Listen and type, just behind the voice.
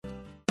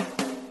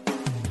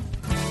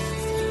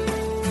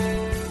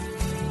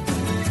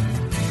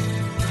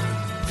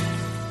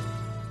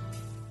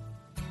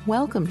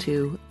Welcome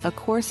to A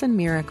Course in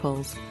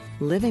Miracles,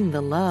 Living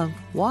the Love,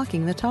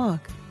 Walking the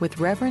Talk with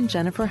Reverend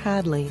Jennifer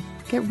Hadley.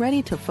 Get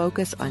ready to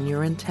focus on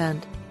your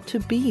intent to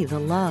be the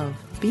love,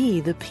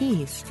 be the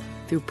peace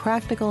through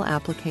practical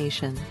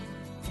application.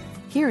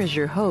 Here is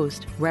your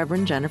host,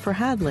 Reverend Jennifer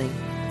Hadley.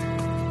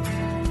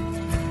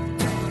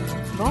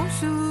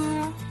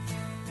 Bonjour.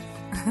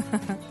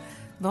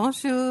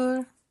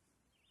 Bonjour.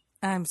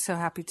 I'm so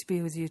happy to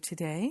be with you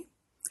today.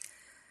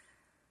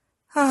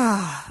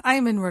 I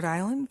am in Rhode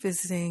Island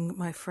visiting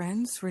my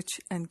friends, Rich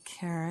and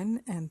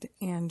Karen and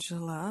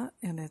Angela,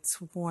 and it's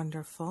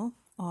wonderful.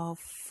 All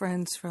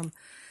friends from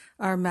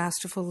our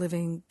Masterful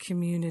Living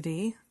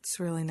community. It's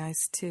really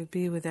nice to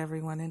be with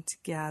everyone and to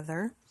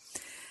gather.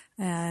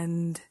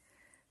 And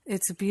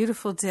it's a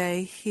beautiful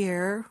day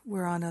here.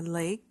 We're on a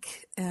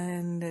lake,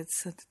 and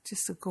it's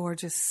just a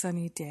gorgeous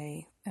sunny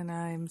day, and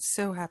I'm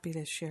so happy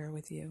to share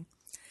with you.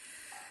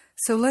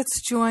 So let's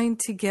join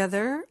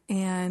together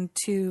and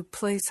to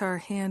place our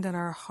hand on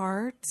our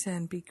heart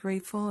and be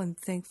grateful and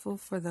thankful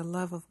for the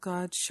love of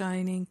God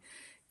shining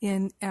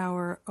in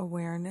our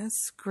awareness.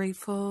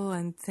 Grateful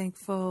and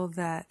thankful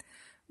that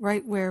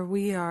right where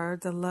we are,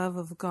 the love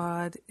of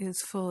God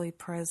is fully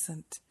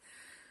present.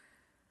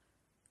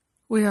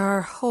 We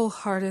are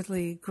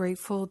wholeheartedly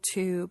grateful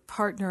to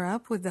partner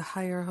up with the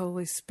higher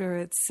Holy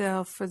Spirit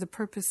self for the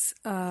purpose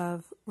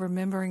of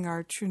remembering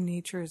our true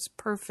nature is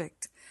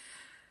perfect.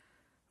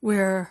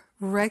 We're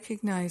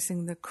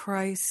recognizing the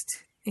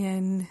Christ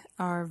in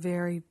our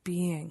very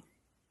being.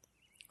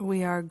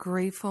 We are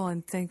grateful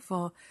and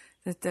thankful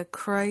that the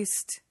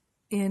Christ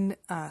in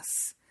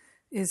us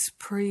is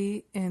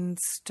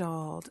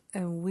pre-installed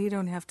and we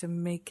don't have to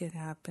make it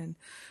happen.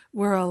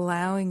 We're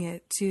allowing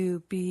it to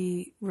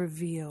be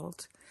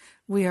revealed.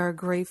 We are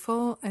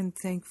grateful and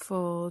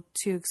thankful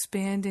to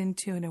expand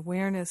into an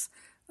awareness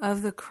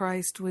of the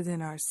Christ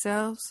within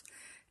ourselves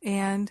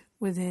and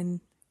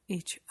within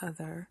each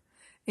other.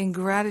 In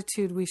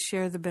gratitude, we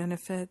share the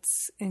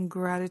benefits. In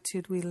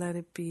gratitude, we let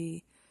it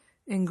be.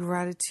 In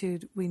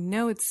gratitude, we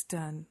know it's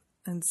done,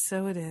 and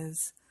so it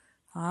is.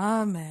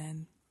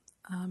 Amen.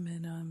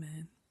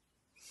 Amen.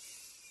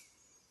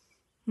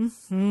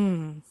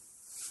 Amen.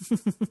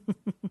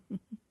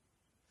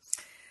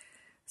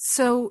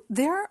 So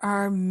there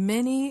are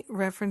many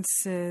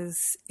references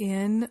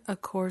in A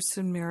Course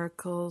in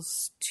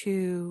Miracles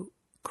to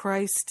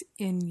Christ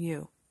in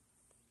you.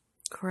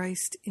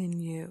 Christ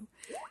in you.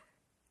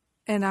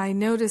 And I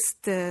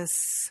noticed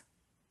this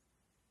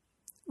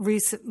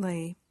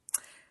recently.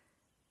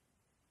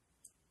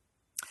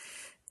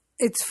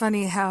 It's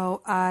funny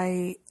how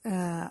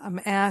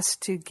I'm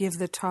asked to give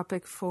the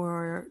topic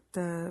for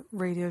the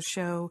radio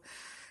show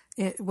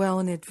well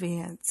in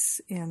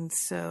advance. And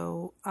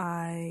so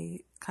I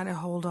kind of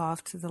hold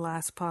off to the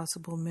last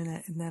possible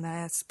minute. And then I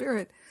ask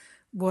Spirit,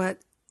 what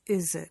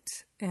is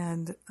it?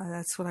 And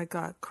that's what I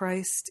got,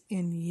 Christ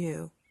in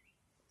you.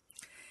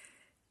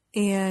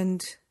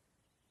 And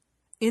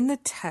in the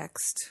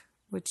text,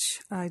 which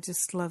I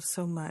just love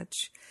so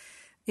much,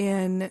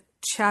 in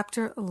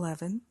chapter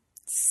 11,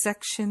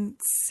 section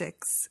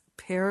 6,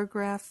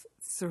 paragraph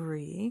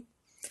 3,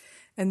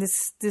 and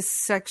this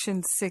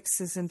section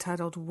 6 is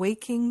entitled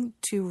Waking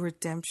to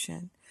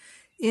Redemption.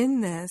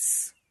 In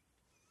this,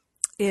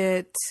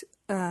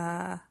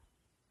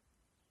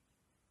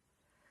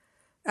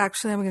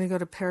 actually I'm going to go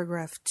to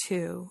paragraph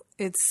 2.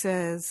 It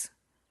says,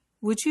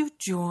 would you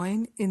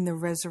join in the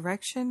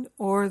resurrection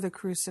or the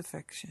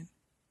crucifixion?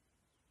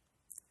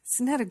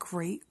 Isn't that a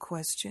great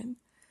question?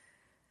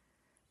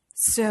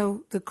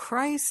 So the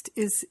Christ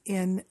is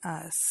in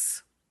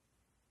us.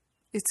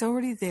 It's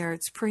already there.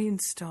 It's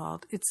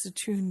pre-installed. It's the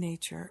true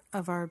nature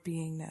of our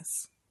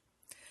beingness.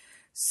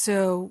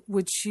 So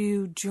would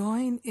you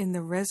join in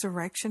the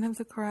resurrection of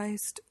the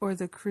Christ or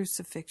the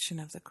crucifixion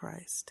of the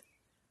Christ?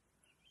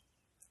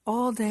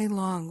 All day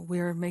long,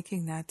 we're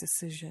making that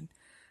decision.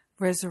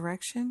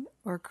 Resurrection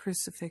or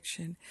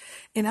crucifixion.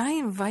 And I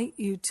invite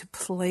you to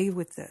play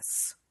with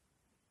this.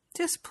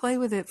 Just play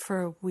with it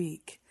for a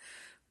week.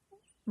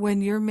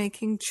 When you're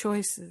making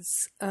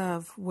choices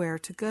of where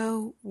to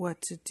go, what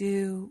to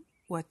do,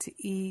 what to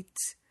eat,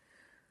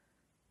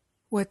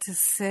 what to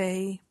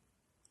say,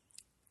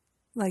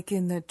 like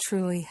in the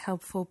truly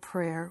helpful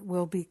prayer,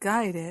 we'll be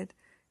guided.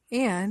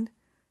 And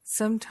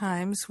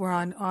sometimes we're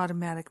on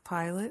automatic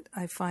pilot.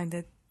 I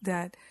find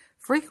that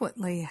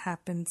frequently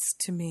happens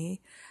to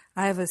me.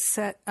 I have a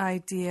set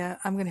idea.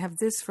 I'm going to have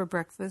this for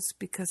breakfast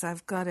because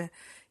I've got to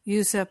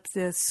use up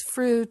this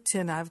fruit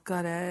and I've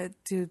got to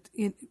do.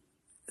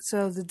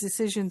 So the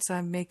decisions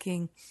I'm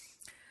making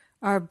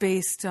are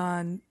based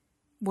on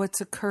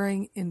what's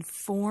occurring in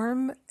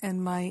form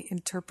and my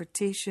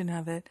interpretation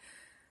of it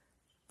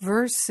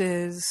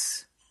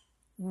versus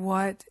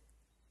what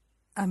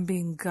I'm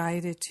being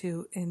guided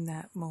to in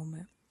that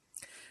moment.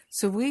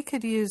 So we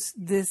could use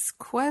this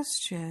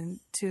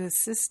question to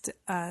assist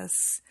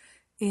us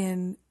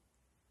in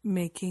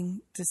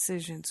making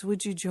decisions.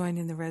 Would you join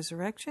in the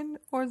resurrection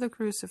or the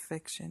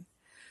crucifixion?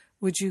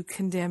 Would you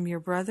condemn your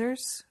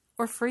brothers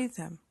or free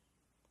them?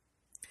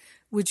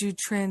 Would you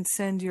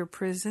transcend your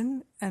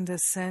prison and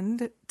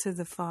ascend to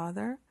the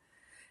Father?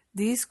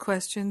 These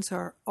questions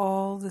are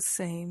all the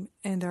same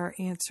and are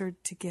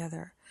answered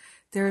together.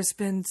 There has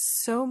been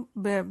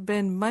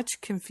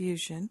much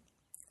confusion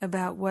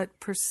about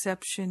what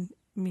perception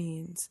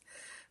means,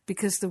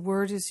 because the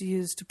word is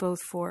used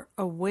both for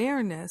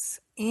awareness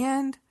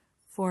and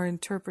for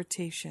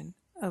interpretation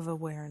of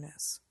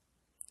awareness.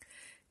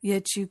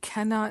 Yet you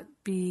cannot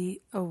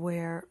be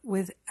aware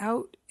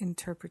without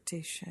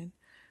interpretation,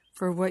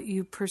 for what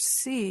you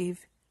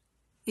perceive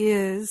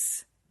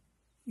is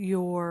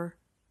your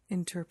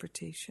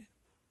interpretation.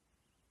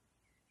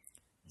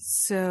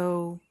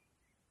 So,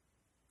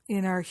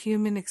 in our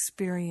human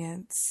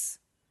experience,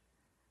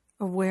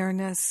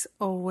 awareness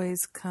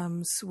always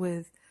comes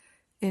with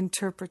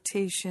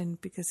interpretation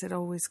because it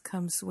always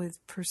comes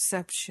with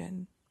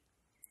perception.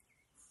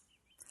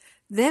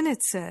 Then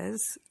it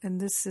says, and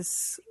this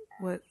is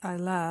what I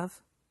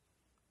love,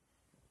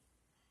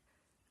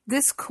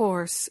 this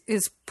course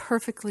is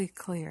perfectly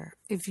clear.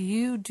 If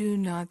you do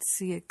not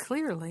see it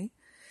clearly,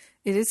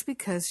 it is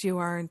because you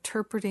are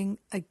interpreting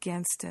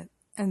against it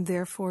and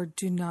therefore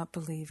do not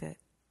believe it.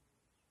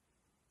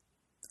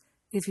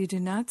 If you do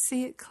not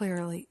see it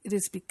clearly, it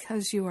is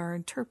because you are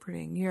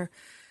interpreting. Your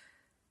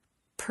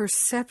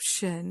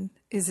perception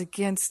is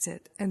against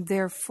it, and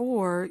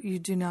therefore you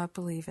do not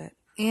believe it.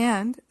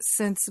 And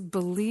since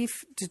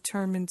belief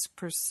determines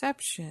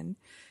perception,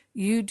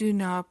 you do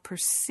not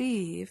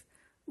perceive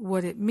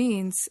what it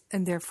means,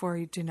 and therefore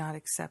you do not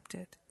accept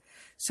it.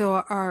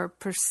 So our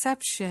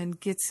perception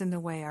gets in the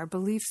way. Our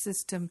belief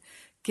system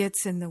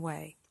gets in the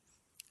way.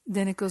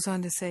 Then it goes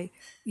on to say,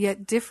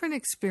 yet different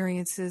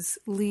experiences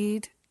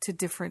lead to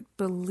different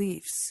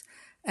beliefs,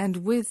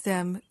 and with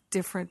them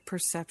different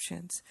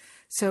perceptions.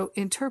 So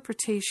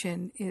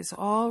interpretation is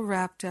all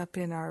wrapped up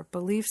in our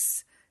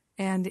beliefs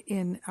and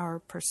in our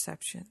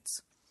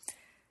perceptions.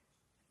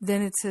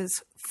 Then it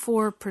says,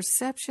 for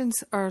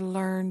perceptions are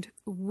learned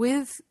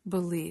with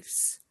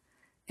beliefs,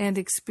 and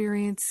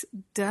experience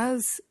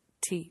does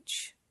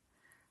teach.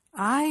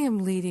 I am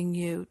leading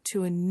you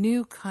to a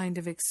new kind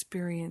of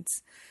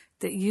experience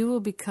that you will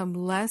become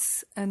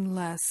less and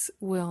less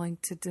willing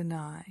to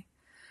deny.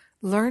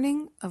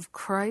 Learning of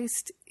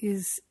Christ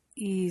is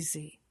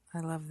easy. I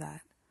love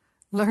that.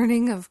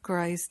 Learning of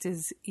Christ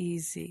is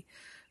easy,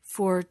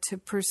 for to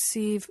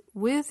perceive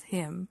with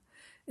him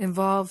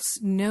involves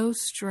no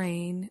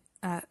strain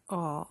at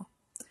all.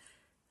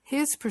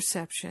 His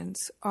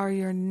perceptions are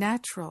your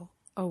natural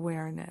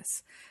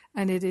awareness,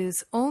 and it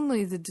is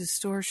only the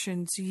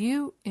distortions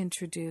you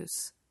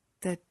introduce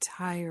that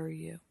tire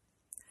you.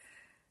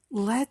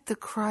 Let the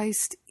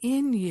Christ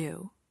in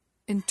you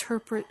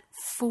interpret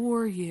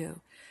for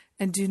you,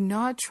 and do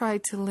not try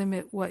to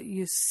limit what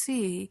you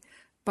see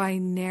by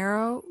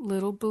narrow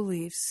little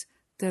beliefs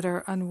that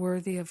are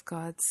unworthy of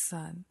God's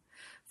Son.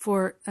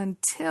 For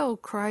until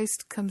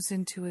Christ comes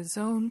into his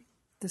own,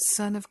 the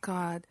Son of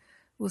God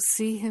will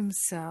see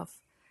himself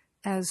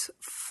as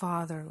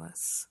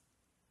fatherless.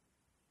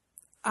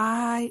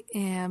 I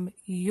am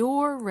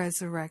your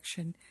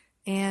resurrection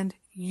and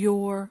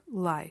your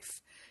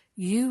life.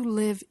 You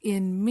live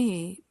in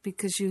me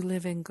because you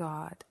live in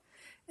God.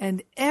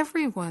 And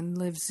everyone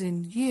lives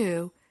in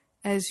you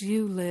as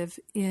you live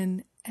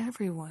in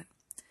everyone.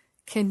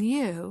 Can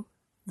you,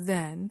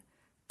 then,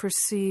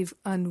 perceive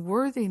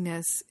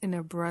unworthiness in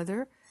a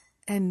brother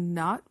and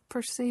not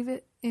perceive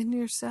it in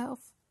yourself?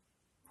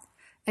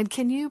 And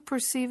can you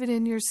perceive it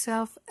in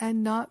yourself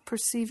and not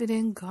perceive it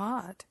in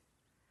God?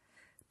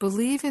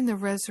 Believe in the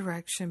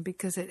resurrection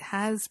because it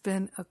has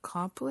been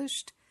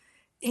accomplished,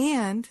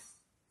 and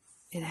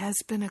it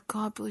has been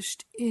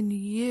accomplished in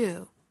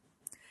you.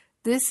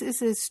 This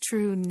is as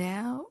true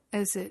now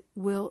as it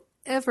will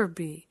ever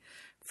be,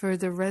 for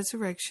the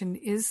resurrection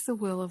is the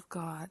will of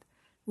God,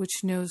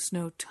 which knows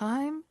no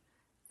time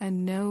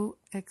and no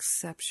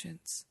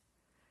exceptions.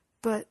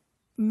 But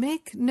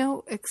make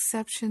no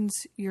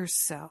exceptions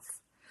yourself,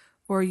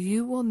 or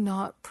you will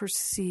not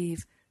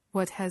perceive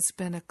what has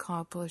been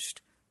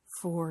accomplished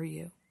for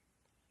you.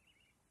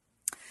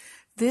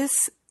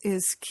 This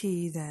is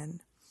key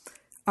then.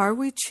 Are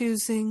we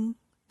choosing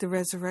the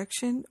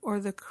resurrection or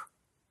the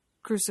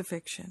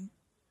crucifixion?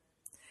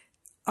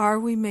 Are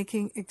we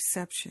making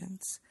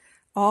exceptions?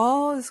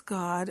 All is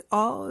God,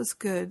 all is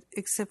good,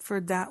 except for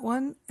that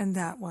one and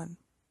that one.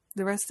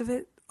 The rest of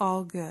it,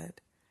 all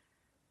good.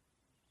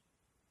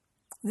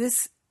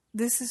 This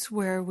is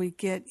where we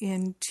get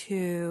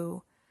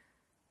into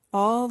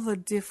all the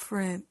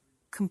different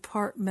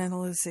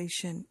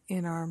compartmentalization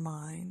in our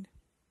mind.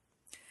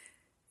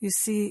 You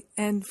see,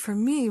 and for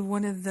me,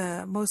 one of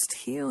the most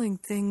healing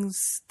things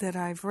that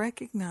I've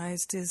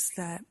recognized is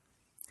that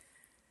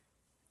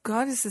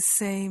God is the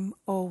same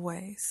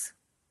always.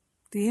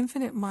 The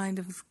infinite mind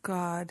of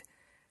God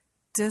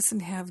doesn't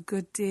have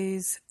good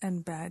days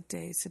and bad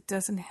days. It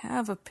doesn't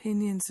have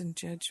opinions and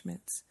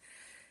judgments.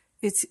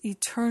 It's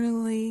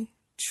eternally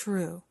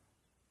true,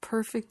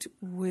 perfect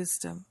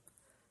wisdom.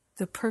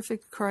 The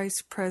perfect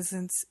Christ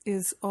presence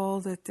is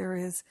all that there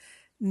is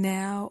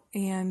now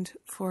and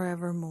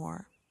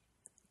forevermore.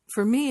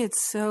 For me,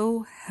 it's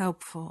so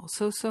helpful,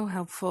 so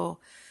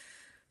helpful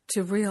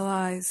to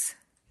realize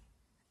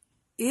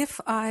if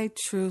I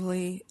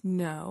truly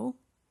know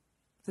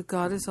that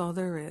God is all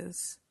there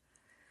is,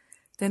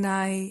 then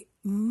I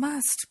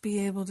must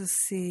be able to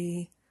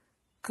see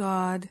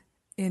God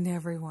in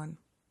everyone.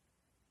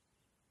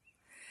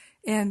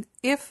 And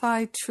if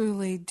I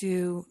truly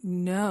do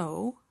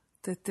know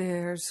that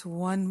there's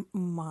one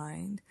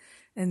mind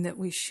and that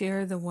we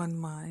share the one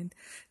mind,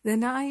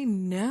 then I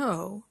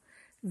know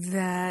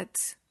that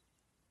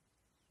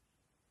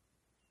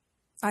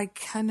I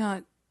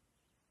cannot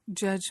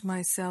judge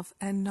myself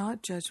and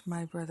not judge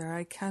my brother.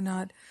 I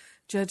cannot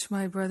judge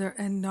my brother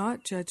and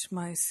not judge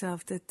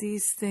myself, that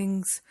these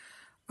things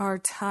are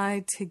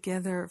tied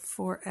together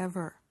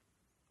forever.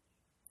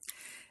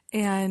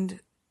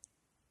 And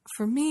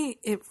for me,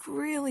 it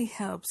really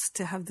helps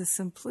to have the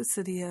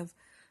simplicity of,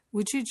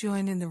 would you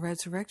join in the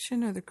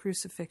resurrection or the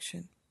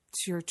crucifixion?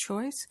 It's your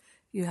choice.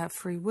 You have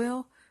free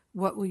will.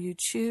 What will you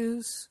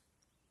choose?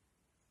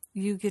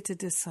 You get to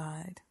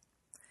decide.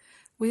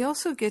 We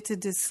also get to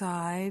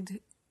decide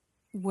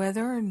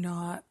whether or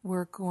not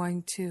we're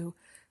going to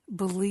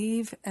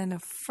believe and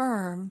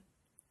affirm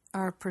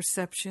our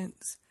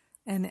perceptions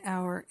and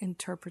our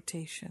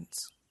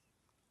interpretations.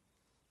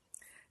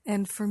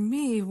 And for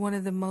me, one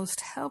of the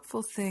most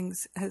helpful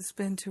things has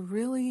been to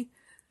really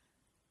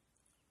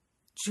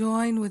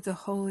join with the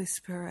Holy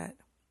Spirit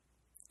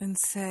and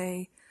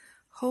say,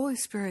 Holy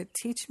Spirit,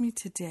 teach me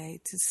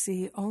today to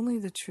see only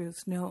the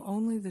truth, know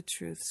only the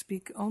truth,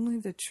 speak only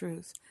the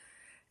truth,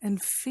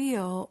 and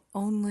feel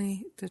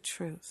only the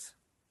truth.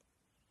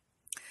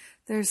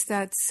 There's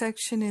that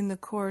section in the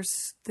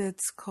Course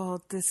that's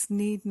called This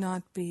Need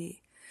Not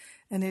Be.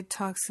 And it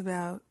talks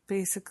about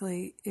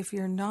basically, if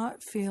you're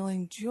not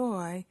feeling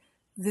joy,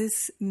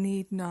 this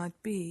need not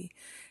be.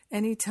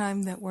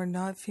 Anytime that we're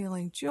not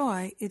feeling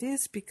joy, it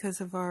is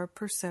because of our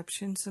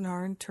perceptions and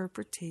our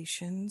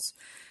interpretations,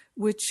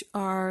 which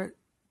are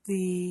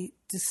the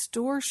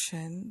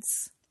distortions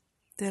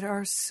that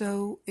are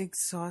so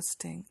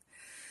exhausting.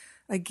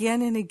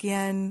 Again and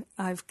again,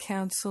 I've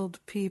counseled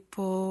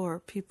people or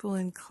people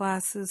in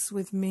classes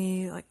with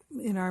me, like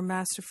in our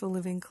Masterful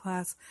Living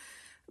class,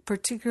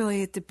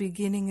 particularly at the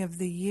beginning of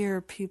the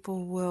year,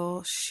 people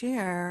will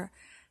share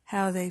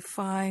how they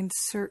find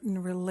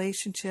certain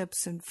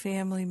relationships and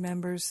family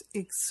members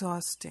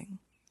exhausting.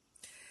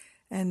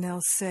 And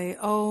they'll say,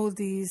 oh,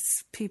 these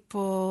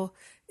people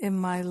in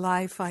my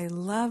life, I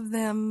love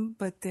them,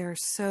 but they're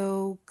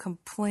so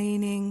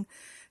complaining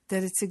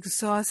that it's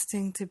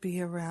exhausting to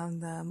be around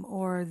them,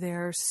 or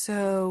they're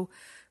so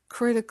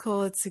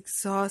critical, it's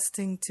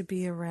exhausting to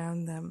be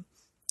around them.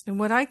 And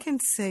what I can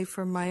say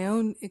from my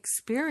own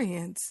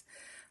experience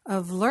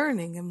of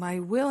learning and my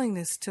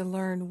willingness to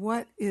learn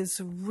what is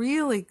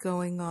really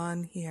going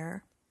on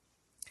here,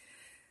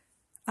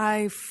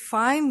 I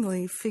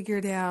finally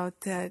figured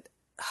out that,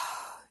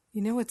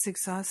 you know what's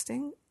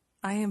exhausting?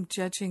 I am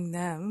judging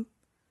them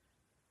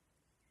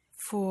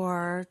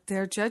for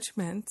their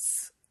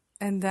judgments,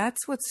 and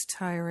that's what's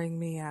tiring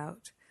me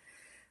out.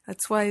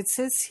 That's why it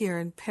says here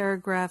in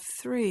paragraph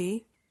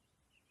 3,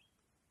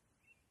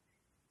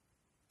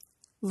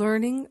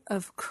 learning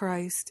of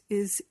Christ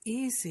is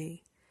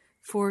easy,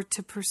 for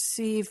to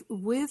perceive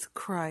with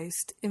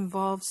Christ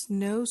involves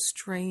no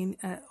strain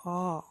at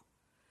all.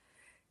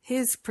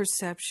 His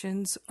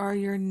perceptions are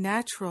your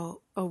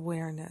natural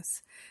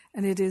awareness,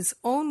 and it is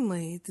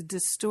only the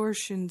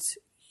distortions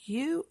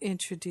you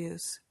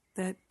introduce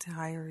that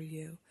tire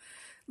you.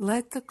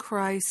 Let the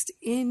Christ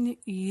in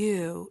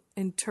you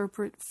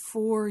interpret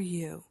for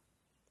you,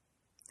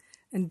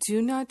 and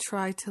do not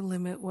try to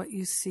limit what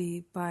you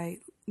see by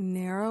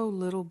narrow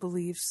little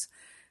beliefs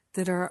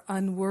that are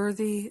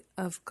unworthy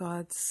of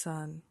God's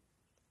Son.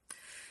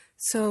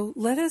 So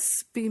let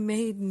us be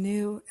made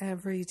new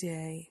every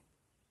day.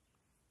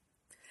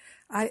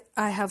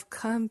 I have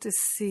come to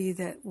see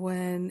that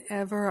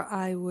whenever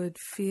I would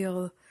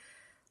feel,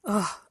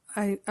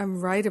 I'm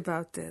right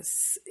about this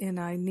and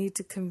I need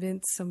to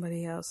convince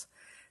somebody else,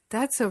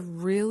 that's a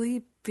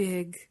really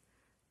big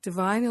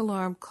divine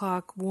alarm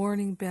clock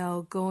warning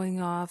bell going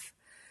off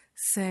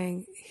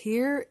saying,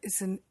 here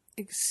is an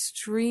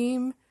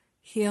extreme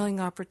healing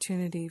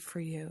opportunity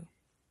for you.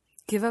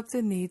 Give up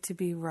the need to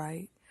be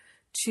right.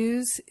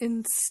 Choose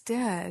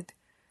instead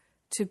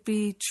to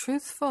be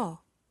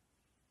truthful,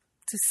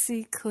 to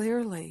see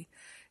clearly.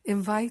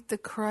 Invite the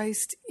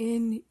Christ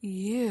in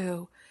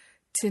you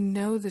to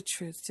know the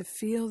truth, to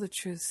feel the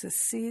truth, to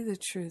see the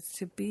truth,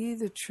 to be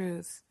the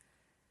truth.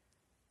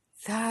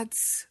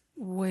 That's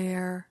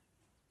where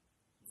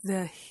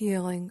the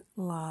healing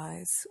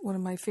lies. One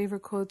of my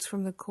favorite quotes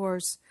from the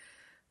Course,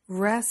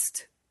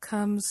 rest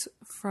comes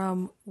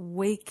from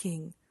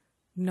waking,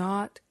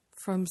 not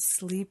from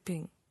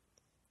sleeping,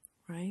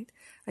 right?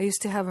 I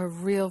used to have a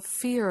real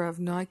fear of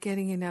not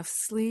getting enough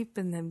sleep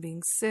and then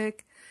being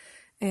sick.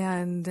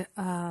 And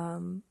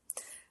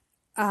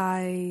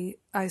I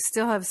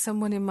still have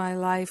someone in my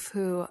life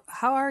who,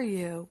 how are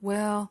you?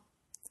 Well,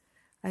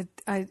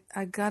 I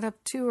got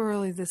up too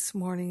early this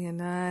morning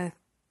and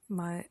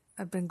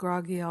I've been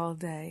groggy all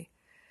day.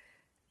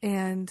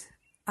 And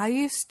I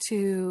used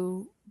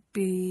to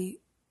be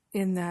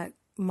in that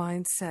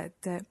mindset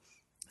that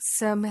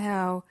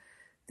somehow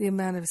the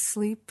amount of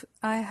sleep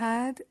I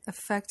had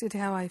affected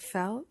how I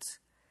felt.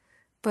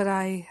 But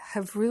I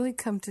have really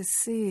come to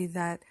see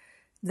that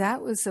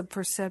that was a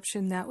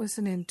perception, that was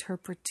an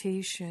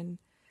interpretation.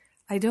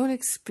 I don't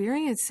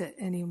experience it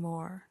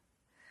anymore.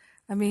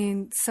 I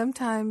mean,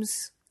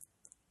 sometimes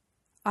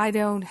I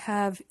don't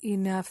have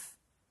enough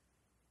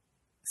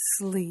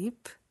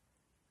sleep,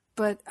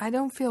 but I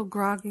don't feel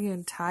groggy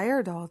and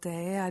tired all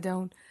day. I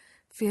don't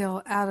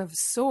feel out of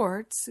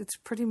sorts. It's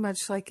pretty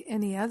much like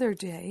any other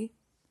day.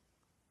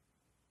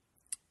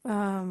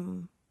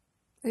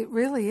 It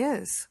really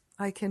is.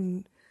 I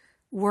can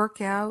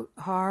work out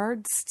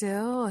hard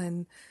still,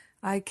 and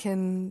I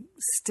can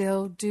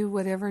still do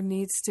whatever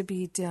needs to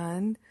be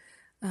done.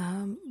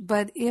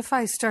 But if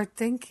I start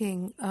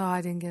thinking, oh,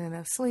 I didn't get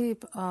enough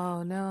sleep,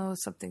 oh no,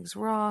 something's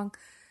wrong,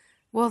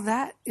 well,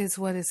 that is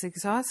what is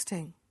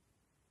exhausting.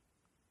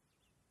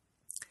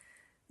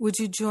 Would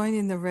you join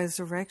in the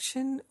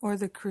resurrection or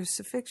the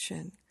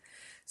crucifixion?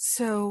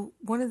 So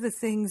one of the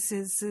things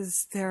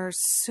is there are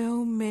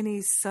so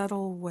many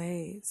subtle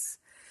ways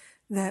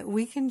that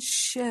we can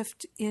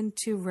shift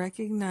into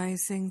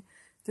recognizing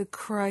the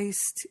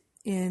Christ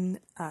in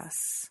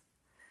us.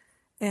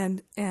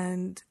 And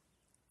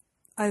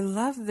I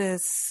love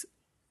this,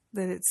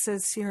 that it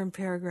says here in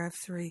paragraph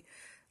 3,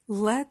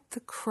 let the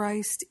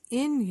Christ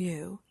in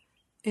you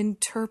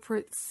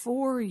interpret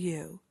for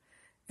you,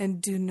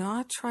 and do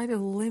not try to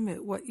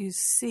limit what you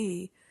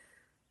see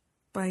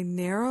by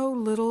narrow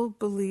little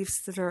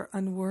beliefs that are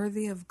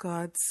unworthy of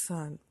God's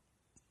Son.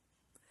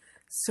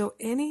 So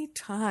any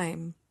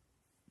time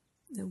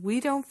we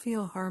don't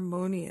feel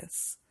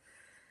harmonious,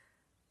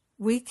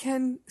 we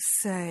can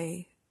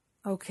say,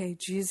 okay,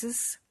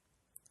 Jesus,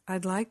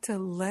 I'd like to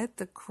let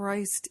the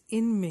Christ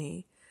in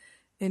me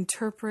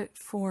interpret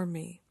for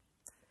me.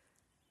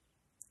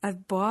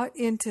 I've bought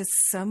into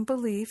some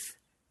belief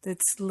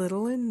that's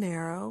little and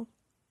narrow,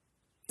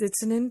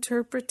 that's an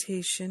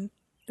interpretation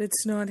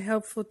that's not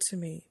helpful to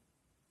me.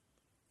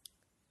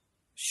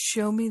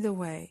 Show me the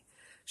way.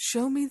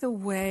 Show me the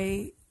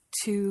way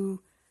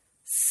to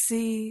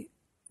see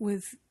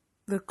with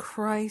the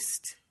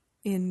Christ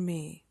in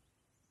me.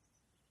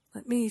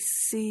 Let me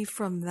see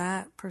from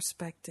that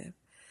perspective.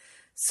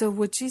 So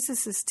what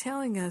Jesus is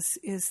telling us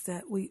is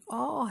that we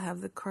all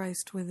have the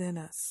Christ within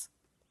us.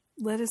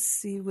 Let us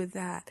see with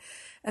that.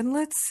 And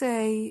let's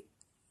say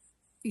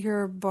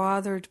you're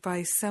bothered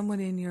by someone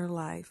in your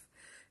life.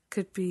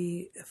 Could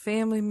be a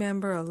family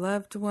member, a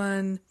loved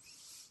one,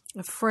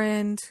 a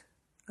friend,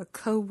 a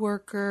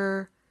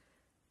coworker,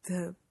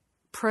 the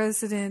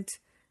president,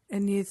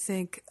 and you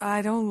think,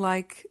 I don't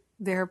like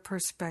their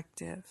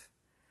perspective,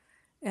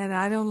 and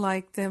I don't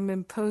like them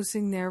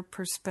imposing their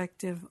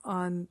perspective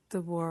on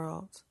the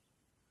world.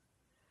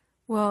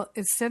 Well,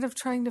 instead of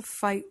trying to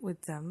fight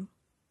with them,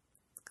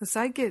 because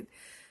I get,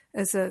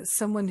 as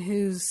someone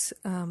who's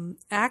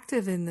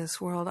active in this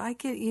world, I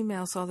get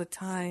emails all the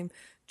time,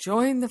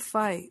 join the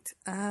fight.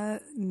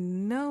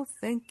 No,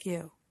 thank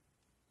you.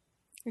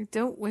 I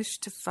don't wish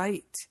to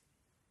fight.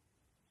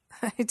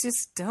 I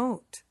just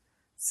don't.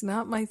 It's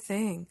not my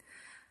thing.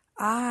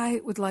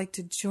 I would like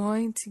to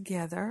join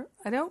together.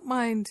 I don't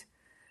mind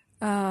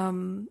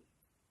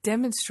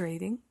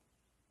demonstrating.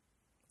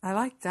 I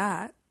like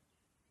that.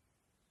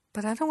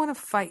 But I don't want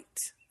to fight.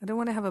 I don't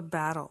want to have a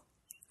battle.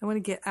 I want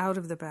to get out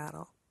of the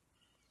battle.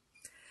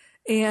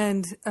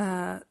 And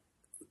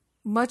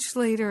much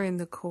later in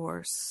the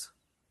course,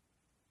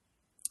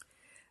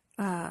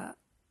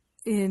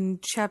 in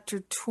chapter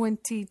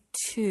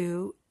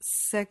 22,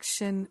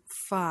 section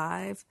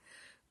 5,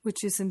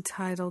 which is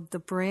entitled The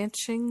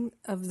Branching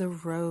of the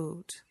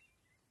Road.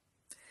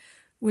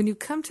 When you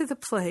come to the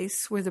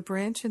place where the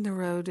branch in the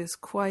road is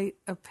quite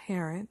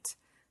apparent,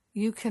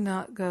 you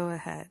cannot go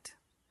ahead.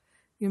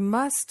 You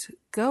must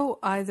go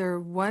either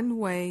one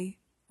way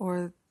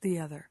or the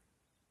other.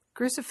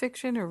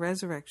 Crucifixion or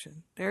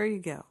resurrection. There you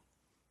go.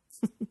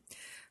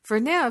 For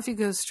now, if you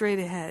go straight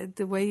ahead,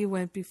 the way you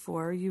went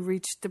before, you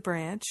reached the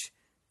branch,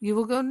 you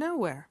will go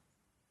nowhere.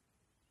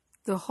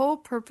 The whole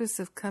purpose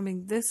of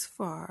coming this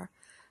far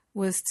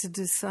was to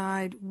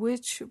decide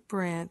which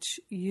branch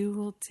you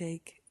will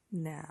take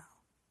now.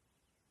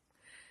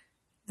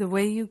 The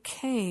way you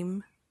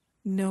came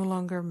no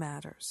longer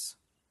matters.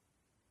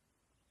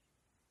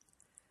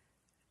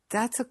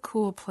 That's a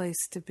cool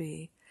place to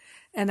be.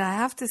 And I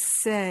have to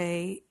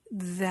say,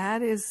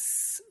 that is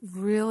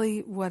really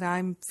what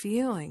I'm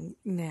feeling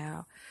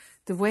now.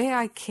 The way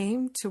I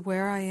came to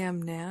where I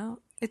am now,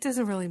 it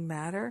doesn't really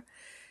matter.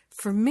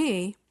 For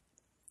me,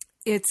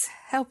 it's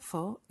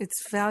helpful,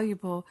 it's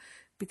valuable,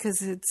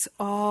 because it's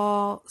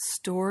all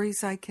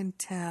stories I can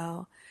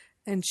tell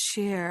and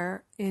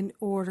share in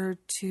order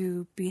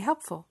to be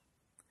helpful.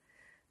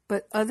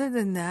 But other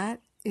than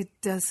that, it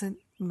doesn't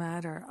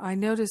matter. I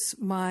notice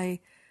I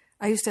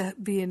used to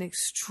be an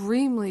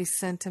extremely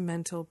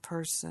sentimental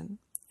person,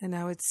 and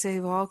I would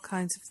save all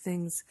kinds of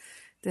things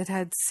that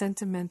had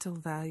sentimental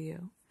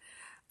value.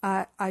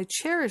 I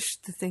cherish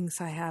the things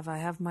I have. I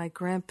have my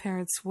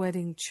grandparents'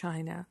 wedding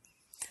china,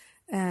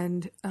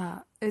 and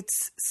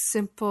it's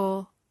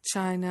simple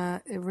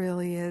china. It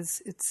really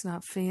is. It's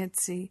not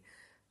fancy,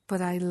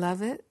 but I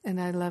love it,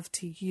 and I love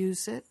to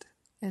use it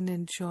and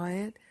enjoy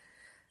it.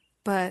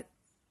 But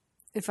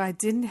if I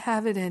didn't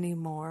have it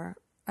anymore,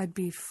 I'd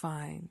be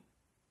fine.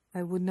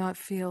 I would not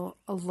feel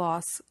a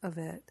loss of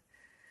it.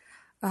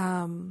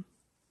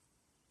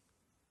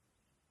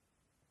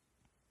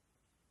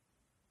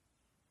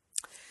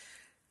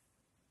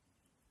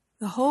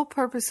 The whole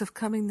purpose of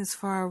coming this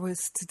far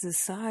was to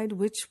decide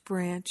which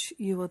branch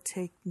you will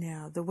take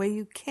now. The way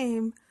you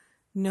came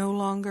no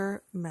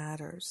longer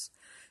matters.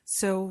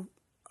 So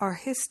our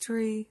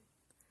history,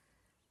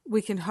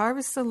 we can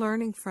harvest the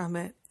learning from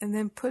it and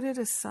then put it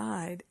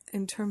aside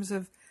in terms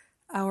of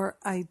our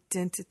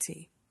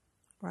identity,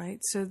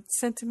 right? So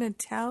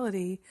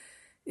sentimentality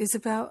is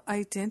about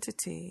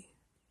identity.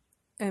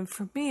 And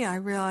for me, I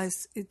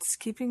realized it's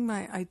keeping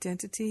my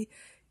identity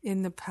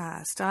in the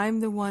past. I'm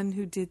the one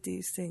who did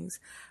these things.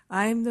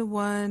 I'm the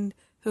one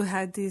who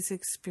had these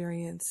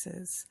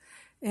experiences.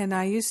 And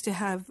I used to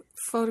have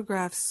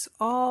photographs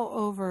all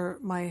over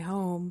my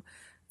home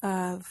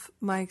of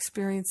my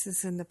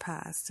experiences in the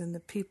past and the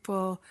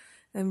people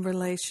and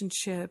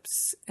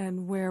relationships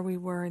and where we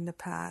were in the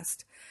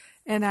past.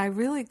 And I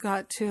really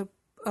got to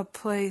a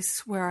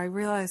place where I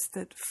realized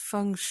that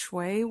feng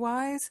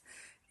shui-wise,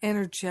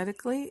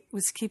 energetically,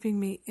 was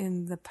keeping me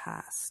in the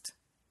past.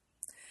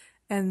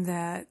 And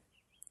that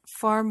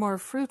far more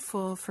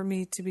fruitful for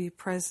me to be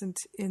present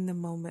in the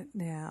moment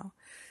now.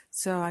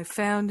 So I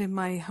found in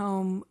my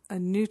home a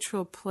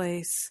neutral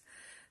place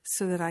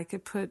so that I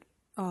could put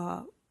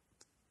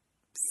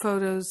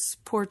photos,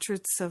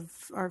 portraits of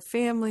our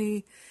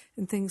family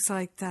and things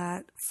like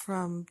that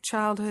from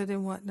childhood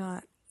and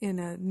whatnot in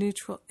a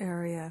neutral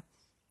area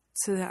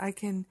so that I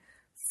can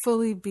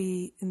fully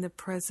be in the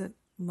present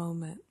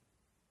moment.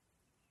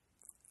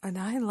 And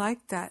I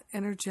like that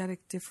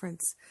energetic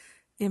difference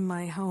in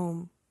my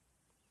home.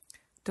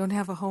 Don't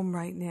have a home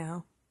right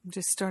now. I'm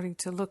just starting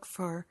to look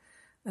for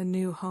a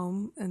new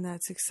home, and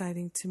that's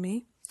exciting to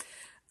me.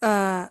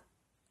 The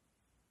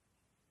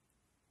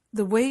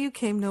way you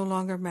came no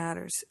longer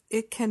matters.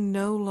 It can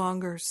no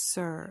longer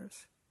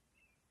serve,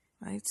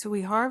 right? So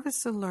we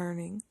harvest the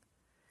learning,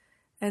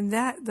 and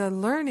that the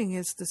learning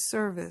is the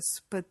service,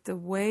 but the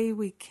way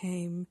we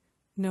came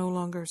no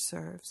longer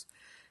serves.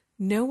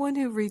 No one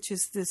who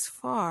reaches this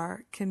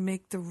far can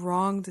make the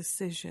wrong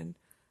decision.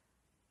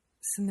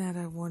 Isn't that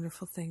a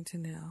wonderful thing to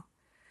know?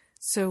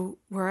 So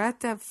we're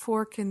at that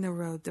fork in the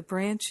road, the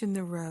branch in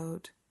the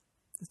road.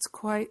 It's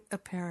quite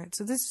apparent.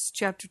 So this is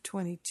chapter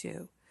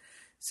 22.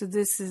 So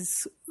this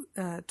is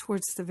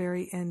towards the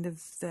very end of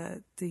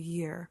the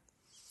year,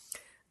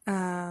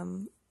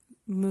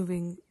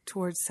 moving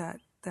towards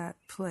that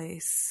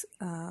place.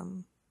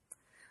 Well,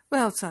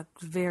 it's not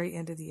the very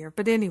end of the year,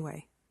 but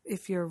anyway,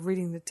 if you're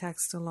reading the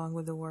text along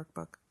with the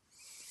workbook.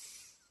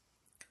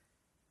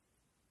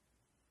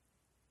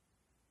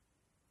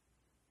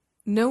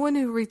 No one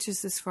who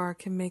reaches this far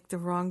can make the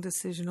wrong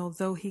decision,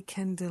 although he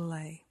can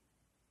delay.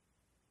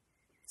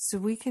 So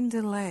we can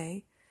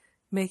delay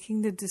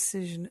making the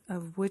decision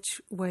of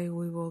which way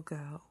we will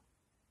go.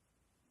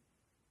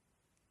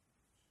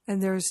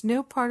 And there is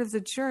no part of the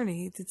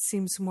journey that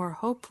seems more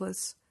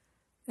hopeless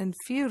and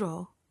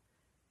futile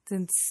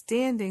than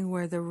standing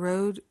where the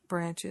road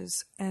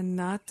branches and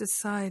not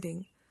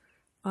deciding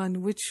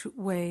on which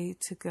way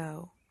to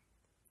go.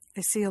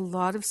 I see a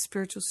lot of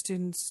spiritual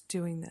students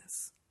doing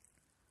this.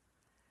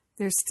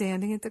 They're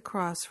standing at the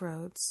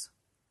crossroads,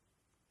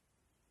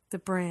 the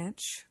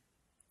branch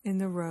in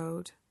the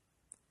road,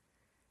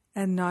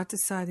 and not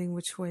deciding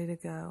which way to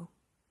go.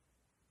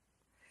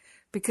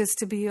 Because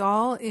to be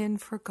all in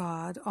for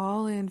God,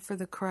 all in for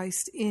the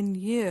Christ in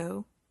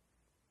you,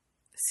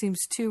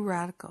 seems too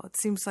radical. It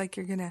seems like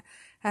you're going to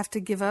have to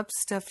give up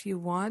stuff you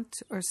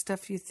want or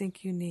stuff you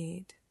think you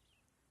need.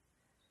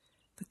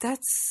 But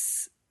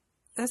that's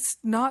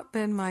not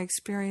been my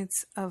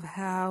experience of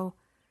how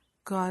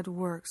God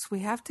works.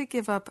 We have to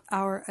give up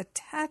our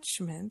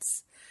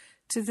attachments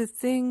to the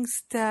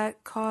things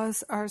that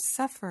cause our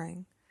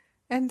suffering.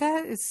 And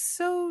that is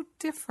so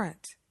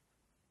different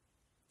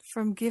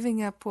from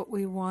giving up what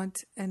we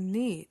want and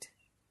need.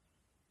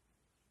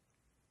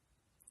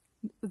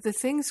 The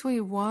things we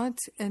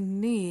want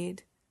and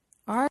need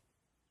are,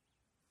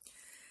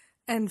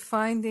 and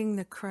finding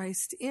the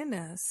Christ in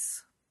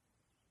us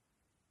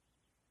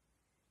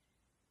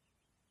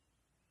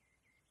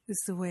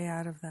is the way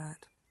out of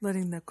that.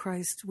 Letting the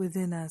Christ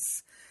within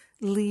us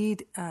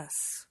lead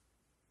us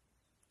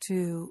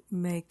to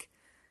make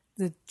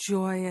the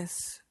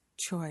joyous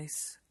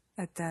choice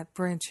at that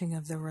branching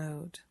of the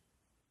road.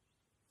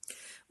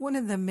 One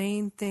of the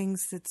main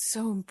things that's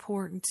so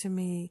important to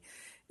me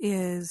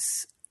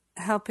is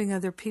helping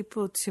other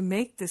people to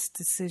make this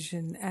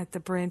decision at the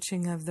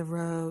branching of the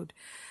road.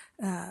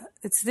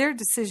 it's their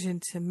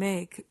decision to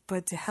make,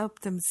 but to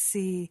help them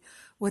see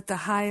what the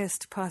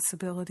highest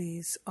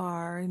possibilities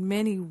are. In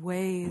many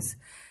ways,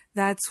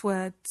 that's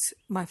what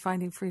my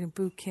Finding Freedom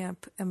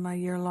Bootcamp and my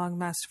year-long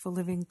Masterful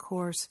Living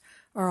course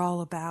are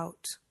all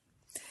about.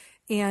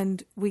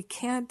 And we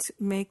can't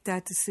make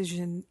that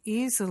decision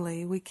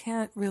easily. We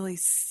can't really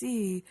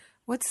see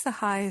what's the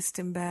highest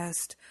and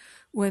best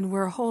when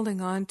we're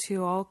holding on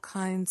to all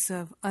kinds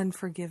of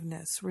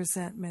unforgiveness,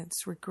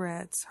 resentments,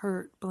 regrets,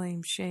 hurt,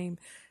 blame, shame,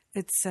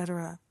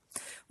 etc.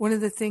 One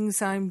of the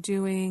things I'm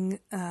doing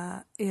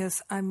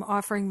is I'm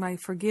offering my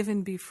Forgive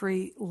and Be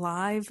Free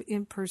live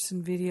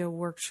in-person video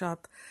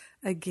workshop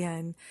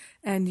again,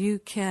 and you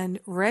can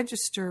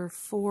register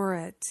for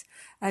it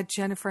at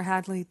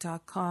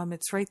jenniferhadley.com.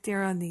 It's right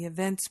there on the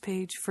events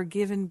page,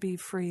 Forgive and Be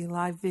Free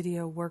live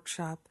video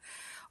workshop.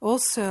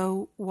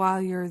 Also,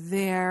 while you're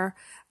there,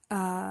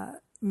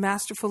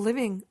 Masterful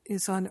Living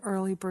is on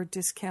early bird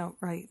discount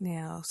right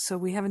now. So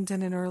we haven't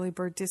done an early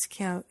bird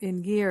discount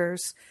in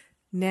years.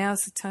 Now's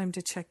the time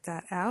to check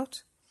that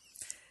out.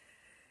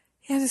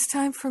 And it's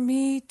time for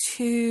me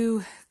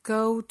to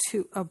go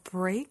to a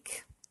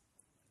break.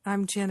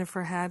 I'm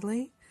Jennifer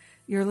Hadley.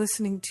 You're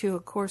listening to A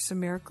Course in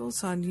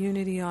Miracles on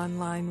Unity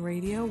Online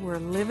Radio. We're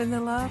living the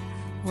love,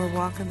 we're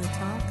walking the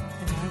talk,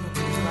 and I will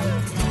be right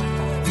back.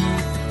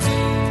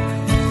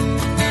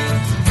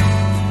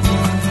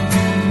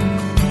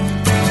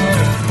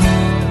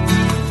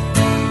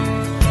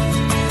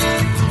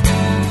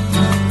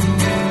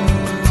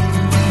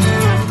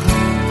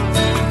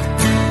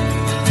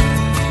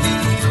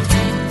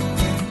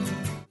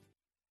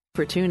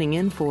 For tuning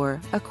in for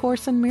A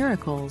Course in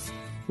Miracles,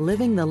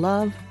 Living the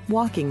Love,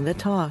 Walking the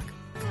Talk.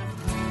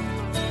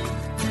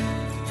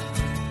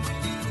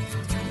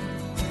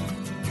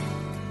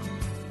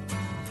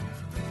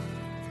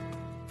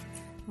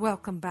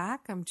 Welcome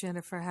back. I'm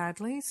Jennifer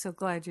Hadley. So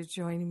glad you're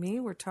joining me.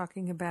 We're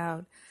talking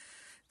about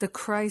the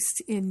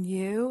Christ in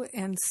you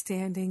and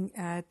standing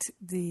at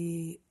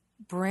the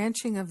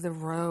branching of the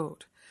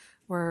road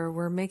where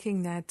we're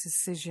making that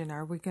decision.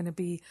 Are we going to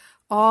be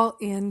all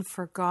in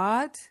for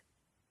God?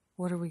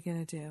 What are we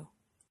going to do?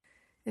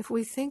 If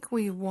we think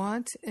we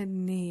want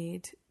and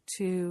need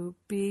to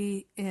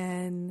live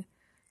in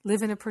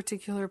a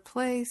particular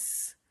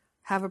place,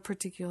 have a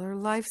particular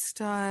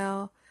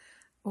lifestyle,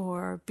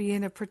 or be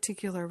in a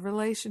particular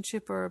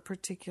relationship or a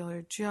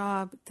particular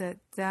job,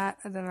 that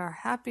our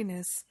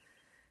happiness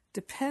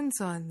depends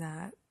on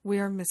that, we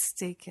are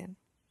mistaken.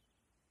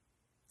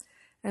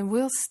 And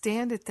we'll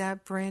stand at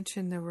that branch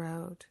in the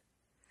road.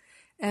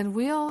 And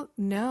we'll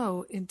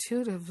know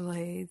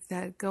intuitively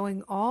that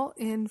going all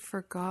in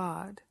for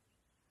God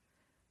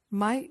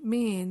might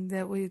mean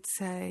that we'd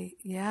say,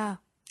 yeah,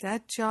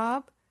 that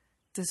job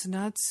does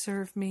not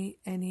serve me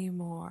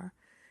anymore.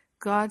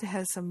 God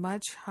has a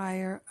much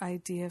higher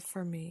idea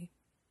for me.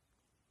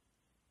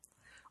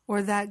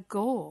 Or that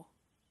goal,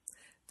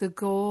 the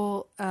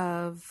goal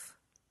of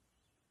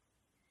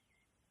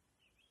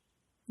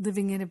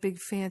living in a big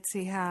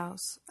fancy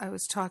house. I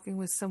was talking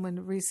with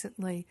someone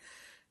recently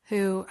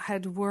who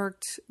had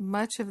worked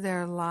much of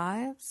their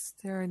lives,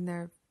 they're in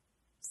their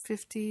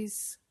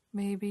 50s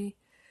maybe,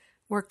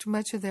 worked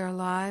much of their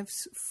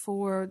lives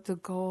for the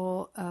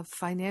goal of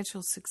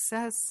financial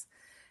success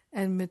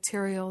and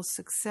material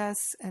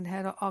success, and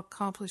had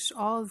accomplished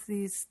all of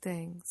these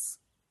things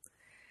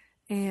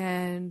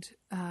and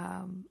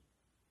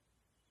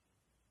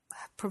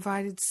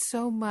provided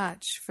so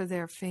much for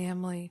their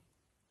family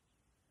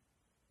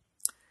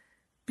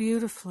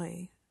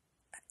beautifully,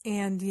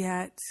 and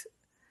yet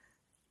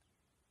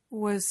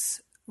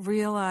was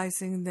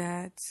realizing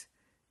that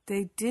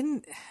they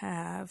didn't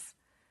have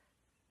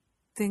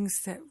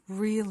things that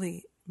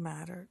really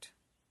mattered,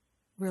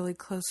 really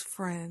close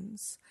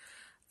friends,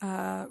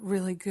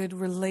 really good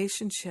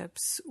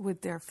relationships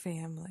with their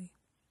family.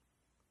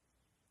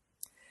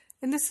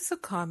 And this is a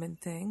common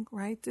thing,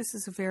 right? This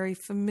is a very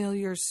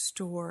familiar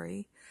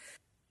story.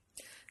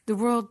 The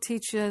world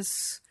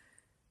teaches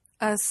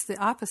us the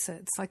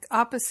opposite. It's like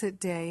opposite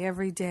day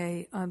every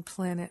day on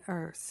planet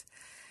Earth.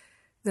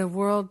 The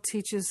world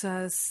teaches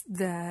us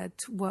that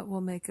what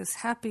will make us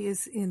happy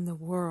is in the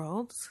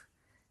world.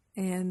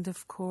 And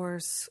of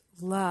course,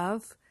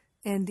 love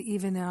and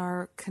even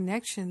our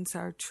connections,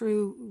 our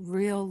true,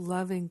 real,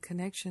 loving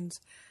connections,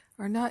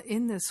 are not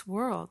in this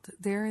world.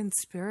 They're in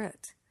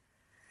spirit.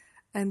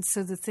 And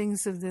so the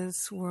things of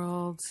this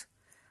world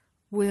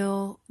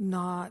will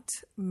not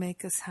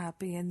make us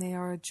happy, and they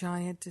are a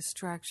giant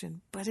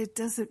distraction. But it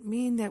doesn't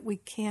mean that we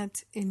can't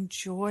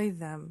enjoy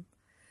them.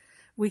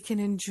 We can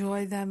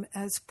enjoy them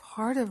as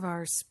part of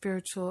our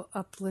spiritual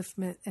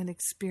upliftment and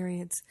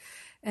experience.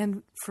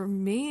 And for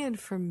me and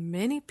for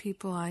many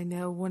people I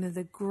know, one of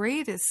the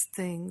greatest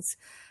things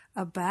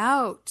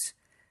about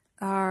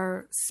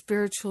our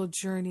spiritual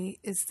journey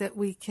is that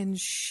we can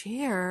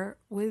share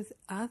with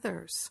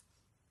others.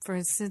 For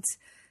instance,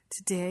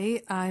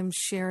 today I'm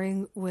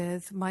sharing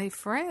with my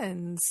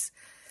friends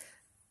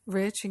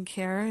Rich and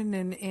Karen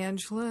and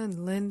Angela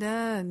and Linda,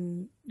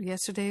 and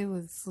yesterday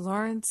with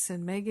Lawrence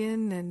and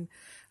Megan and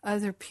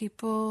other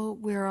people,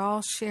 we're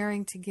all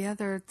sharing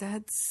together.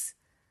 That's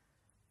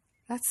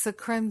the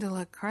creme de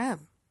la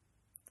creme.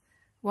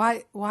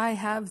 Why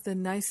have the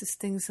nicest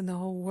things in the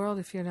whole world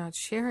if you're not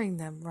sharing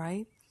them,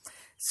 right?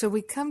 So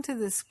we come to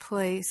this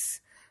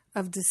place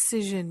of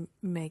decision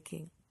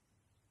making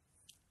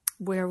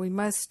where we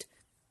must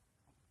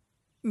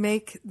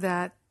make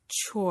that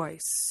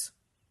choice.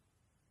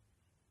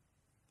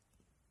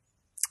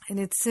 And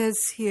it says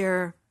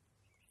here,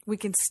 we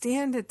can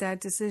stand at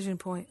that decision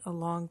point a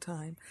long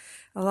time.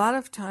 A lot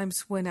of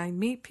times when I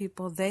meet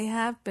people, they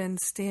have been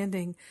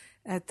standing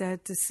at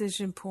that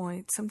decision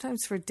point,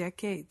 sometimes for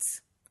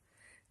decades.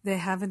 They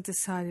haven't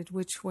decided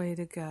which way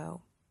to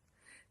go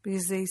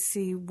because they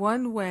see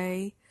one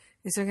way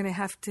is they're going to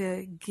have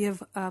to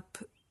give up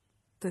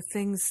the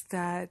things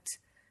that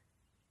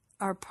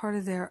are part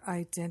of their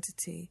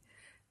identity.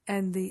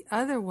 And the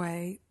other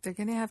way, they're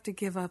going to have to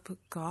give up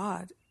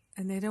God,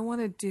 and they don't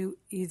want to do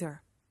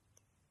either.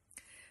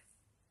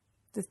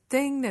 The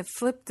thing that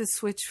flipped the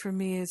switch for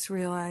me is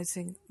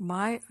realizing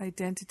my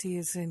identity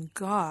is in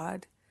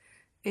God.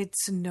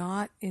 It's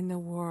not in the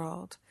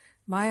world.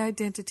 My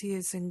identity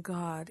is in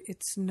God.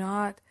 It's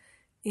not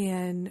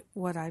in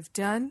what I've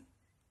done,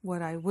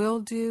 what I will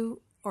do,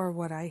 or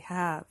what I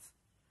have.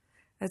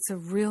 That's a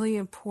really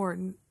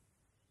important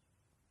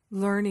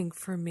learning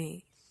for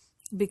me,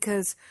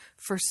 because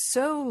for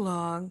so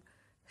long,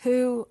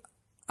 who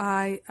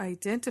I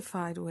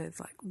identified with,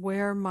 like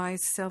where my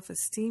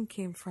self-esteem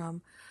came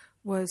from,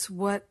 was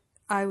what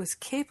I was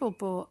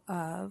capable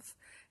of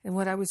and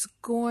what I was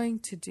going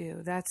to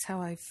do. That's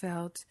how I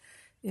felt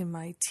in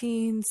my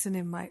teens and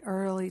in my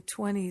early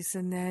 20s.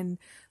 And then,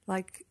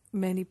 like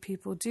many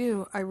people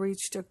do, I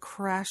reached a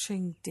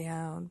crashing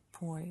down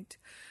point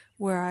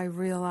where I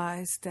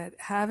realized that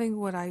having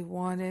what I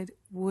wanted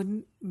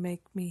wouldn't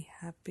make me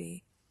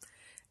happy.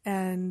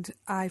 And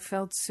I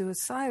felt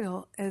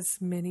suicidal, as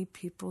many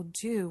people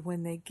do,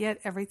 when they get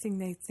everything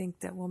they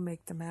think that will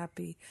make them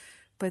happy,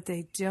 but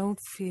they don't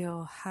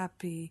feel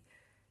happy.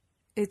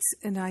 It's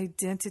an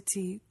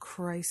identity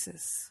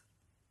crisis.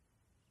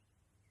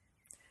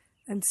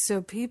 And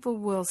so people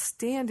will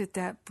stand at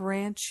that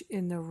branch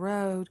in the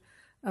road,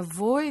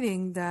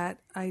 avoiding that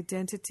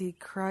identity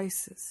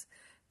crisis.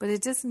 But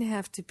it doesn't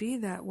have to be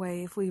that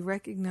way. If we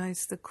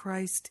recognize the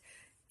Christ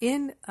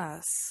in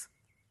us,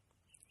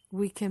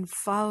 we can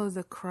follow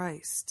the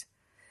Christ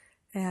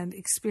and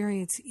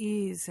experience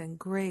ease and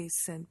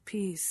grace and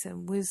peace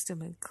and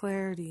wisdom and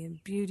clarity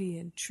and beauty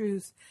and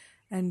truth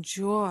and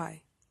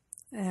joy.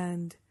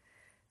 And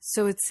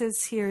so it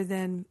says here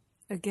then,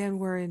 again,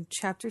 we're in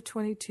chapter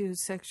 22,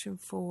 section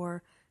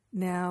 4,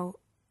 now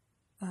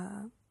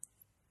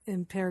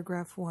in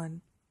paragraph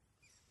 1.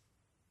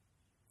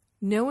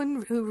 No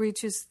one who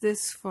reaches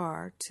this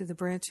far to the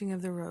branching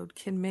of the road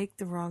can make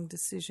the wrong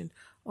decision,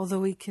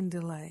 although he can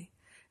delay.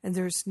 And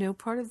there is no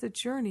part of the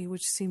journey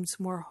which seems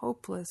more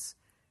hopeless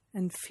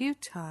and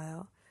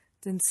futile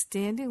than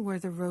standing where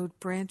the road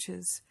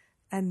branches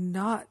and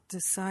not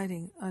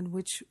deciding on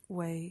which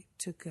way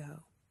to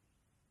go.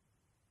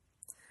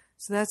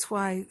 So that's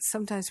why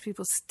sometimes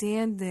people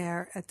stand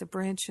there at the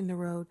branch in the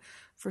road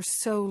for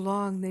so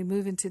long they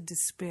move into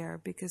despair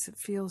because it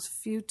feels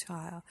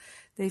futile.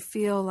 They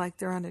feel like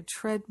they're on a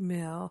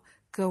treadmill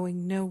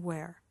going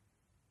nowhere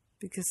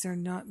because they're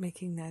not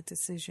making that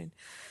decision.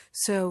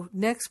 So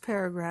next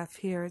paragraph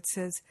here, it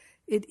says,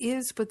 "It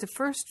is but the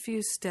first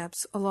few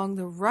steps along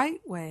the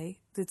right way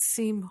that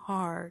seem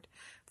hard,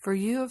 for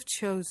you have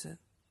chosen,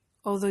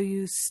 although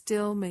you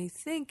still may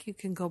think you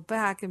can go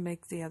back and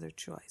make the other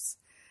choice.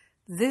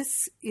 This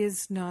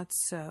is not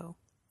so.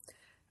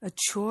 A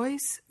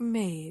choice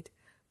made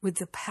with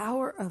the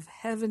power of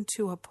heaven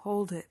to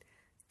uphold it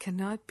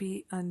cannot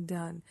be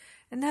undone."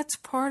 And that's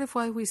part of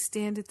why we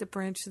stand at the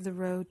branch of the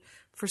road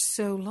for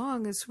so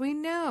long, as we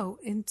know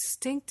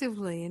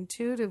instinctively,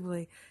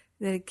 intuitively,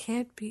 that it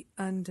can't be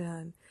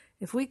undone.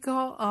 If we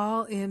go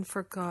all in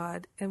for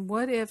God, and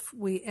what if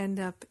we end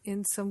up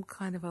in some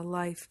kind of a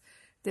life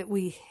that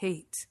we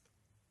hate,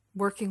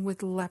 working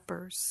with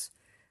lepers,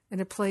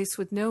 in a place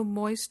with no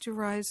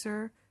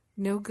moisturizer,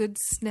 no good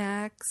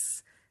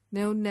snacks,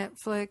 no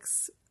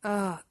Netflix?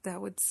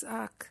 That would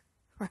suck,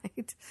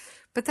 right?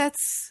 But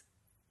that's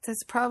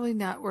probably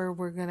not where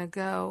we're going to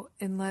go,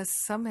 unless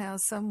somehow,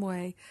 some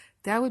way,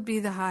 that would be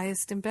the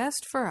highest and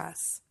best for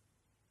us,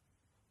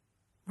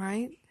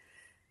 right?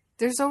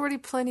 There's already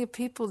plenty of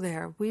people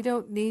there. We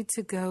don't need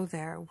to go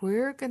there.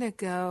 We're going to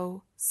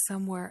go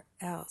somewhere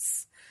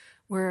else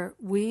where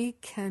we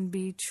can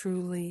be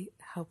truly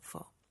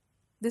helpful.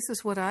 This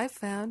is what I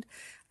found.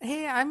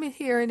 Hey, I'm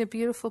here in a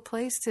beautiful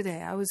place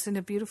today. I was in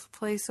a beautiful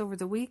place over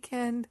the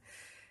weekend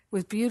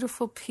with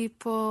beautiful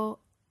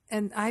people,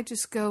 and I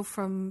just go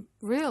from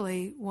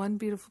really one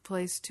beautiful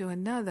place to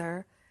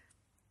another.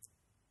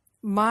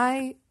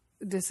 My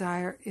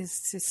desire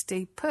is to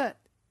stay put,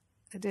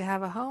 to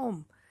have a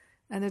home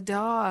and a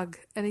dog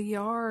and a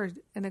yard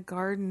and a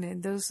garden,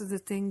 and those are the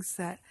things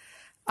that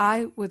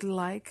I would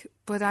like,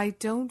 but I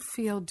don't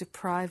feel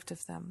deprived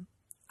of them.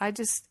 I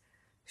just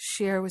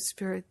share with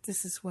Spirit,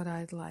 this is what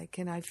I'd like,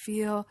 and I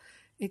feel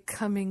it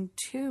coming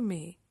to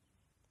me.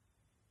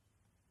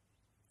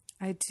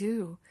 I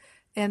do.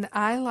 And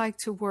I like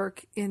to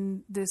work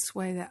in this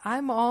way, that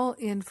I'm all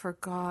in for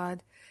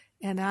God,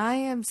 and I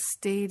am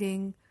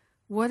stating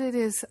what it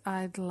is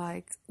I'd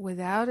like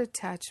without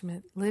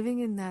attachment, living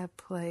in that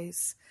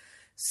place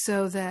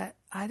so that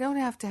I don't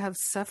have to have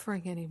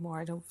suffering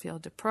anymore. I don't feel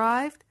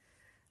deprived.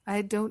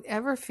 I don't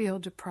ever feel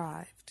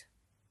deprived.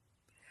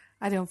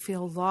 I don't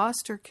feel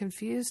lost or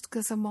confused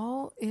because I'm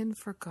all in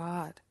for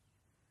God.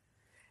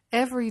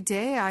 Every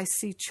day I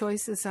see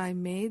choices I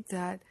made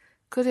that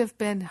could have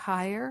been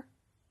higher,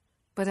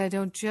 but I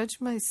don't judge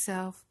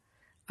myself.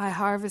 I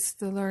harvest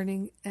the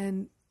learning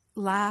and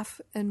laugh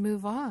and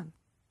move on.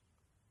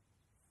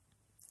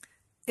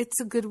 It's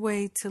a good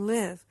way to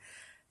live.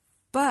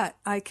 But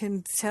I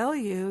can tell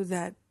you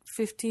that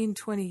 15,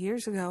 20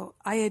 years ago,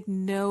 I had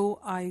no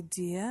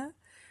idea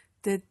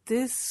that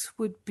this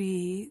would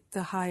be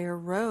the higher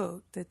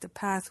road, that the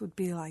path would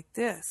be like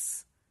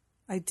this.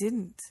 I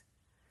didn't.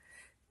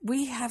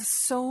 We have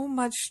so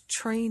much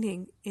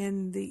training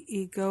in the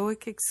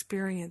egoic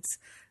experience,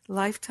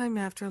 lifetime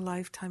after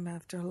lifetime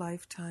after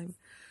lifetime,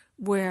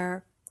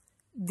 where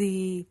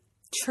the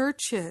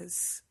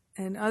churches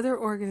and other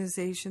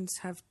organizations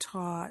have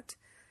taught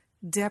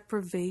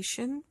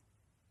deprivation,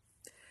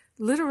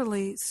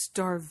 literally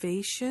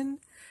starvation.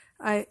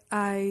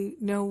 I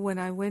know when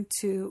I went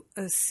to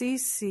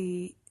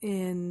Assisi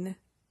in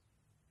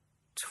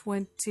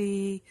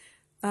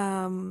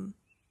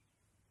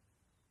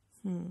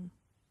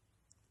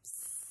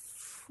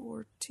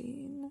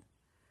 2014,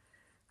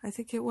 I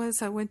think it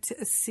was. I went to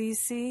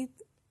Assisi.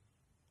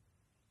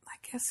 I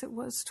guess it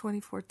was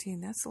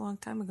 2014. That's a long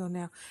time ago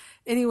now.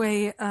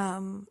 Anyway,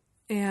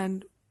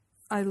 and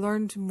I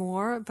learned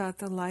more about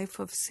the life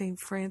of St.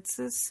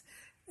 Francis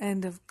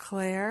and of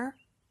Clare.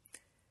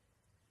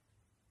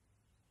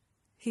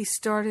 He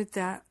started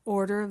that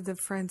order of the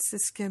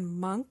Franciscan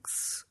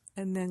monks,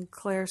 and then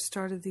Clare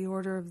started the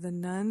order of the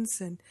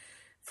nuns, and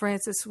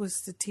Francis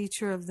was the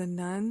teacher of the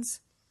nuns.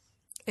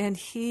 And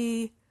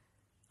he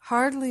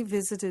hardly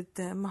visited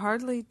them,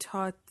 hardly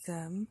taught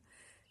them.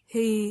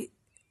 They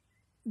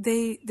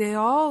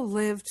all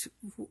lived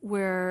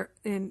where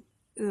in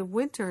the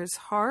winter is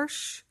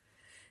harsh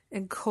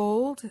and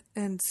cold,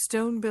 and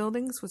stone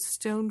buildings with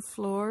stone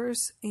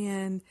floors,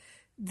 and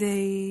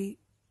they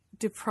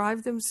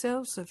deprived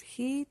themselves of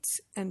heat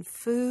and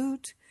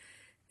food,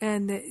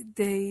 and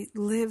they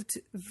lived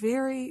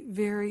very,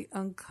 very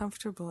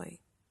uncomfortably.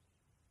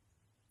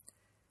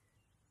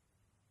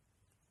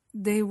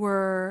 They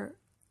were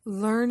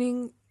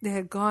learning, they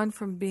had gone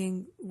from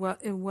being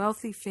in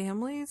wealthy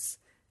families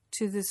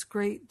to this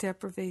great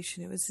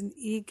deprivation. It was an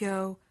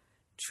ego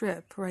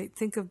trip, right?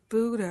 Think of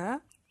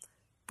Buddha,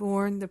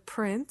 born the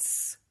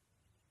prince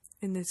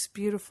in this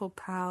beautiful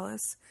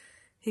palace.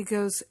 He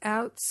goes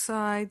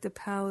outside the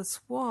palace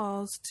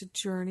walls to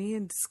journey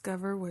and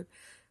discover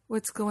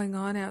what's going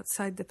on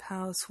outside the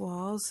palace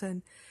walls,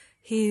 and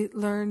he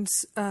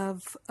learns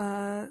of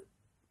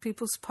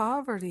people's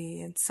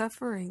poverty and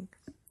suffering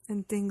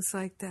and things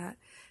like that.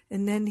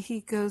 And then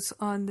he goes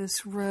on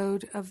this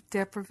road of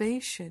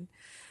deprivation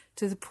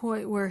to the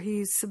point where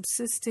he's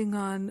subsisting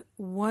on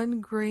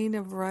 1 grain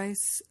of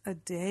rice a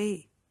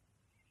day.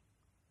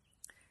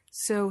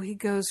 So he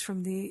goes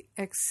from the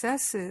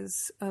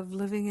excesses of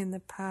living in the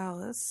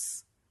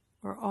palace,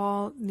 where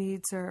all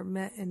needs are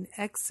met in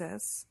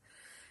excess,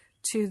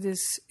 to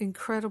this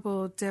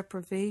incredible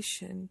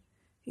deprivation.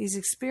 He's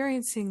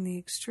experiencing the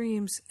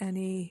extremes, and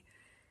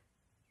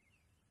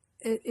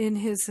in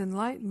his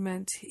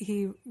enlightenment,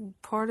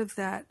 part of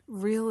that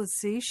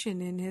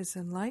realization in his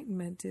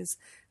enlightenment is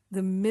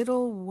the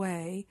middle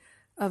way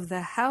of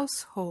the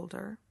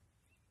householder,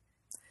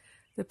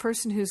 the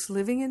person who's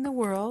living in the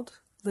world,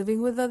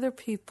 living with other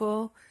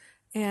people,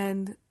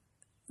 and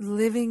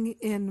living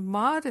in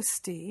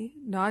modesty,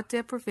 not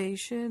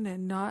deprivation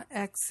and not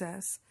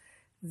excess.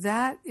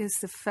 That is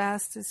the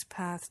fastest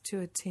path to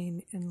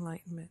attain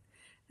enlightenment,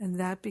 and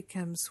that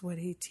becomes what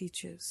he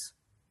teaches.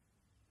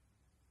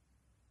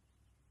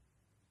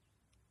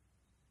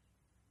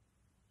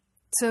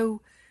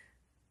 So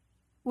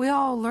we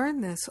all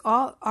learn this.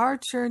 Our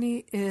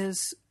journey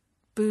is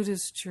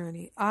Buddha's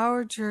journey.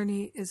 Our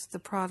journey is the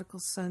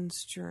prodigal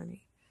son's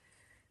journey.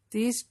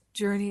 These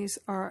journeys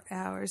are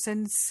ours.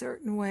 And in a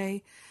certain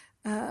way,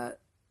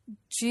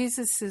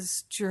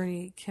 Jesus'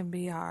 journey can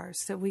be ours,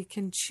 that we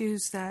can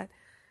choose that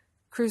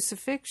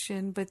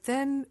crucifixion, but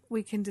then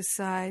we can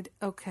decide,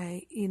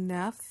 okay,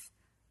 enough.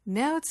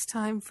 Now it's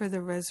time for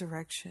the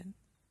resurrection.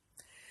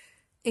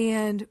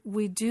 And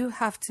we do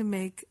have to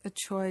make a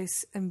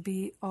choice and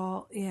be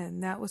all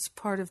in. That was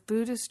part of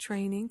Buddha's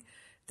training.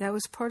 That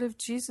was part of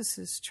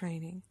Jesus'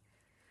 training.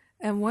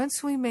 And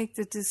once we make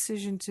the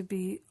decision to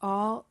be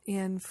all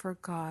in for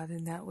God,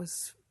 and that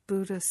was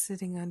Buddha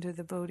sitting under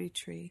the Bodhi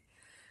tree,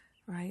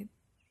 right?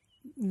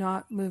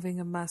 Not moving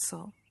a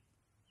muscle.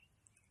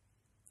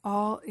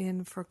 All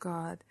in for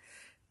God.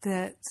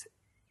 that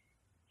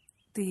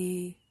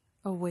the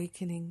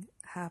awakening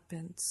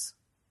happens.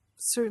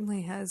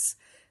 Certainly has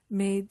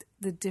made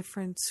the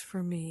difference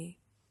for me.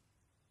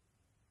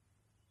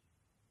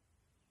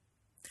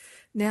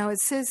 Now it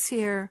says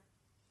here,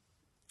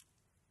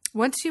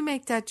 once you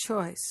make that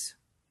choice,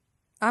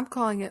 I'm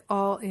calling it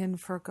all in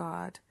for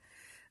God.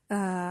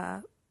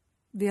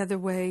 The other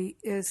way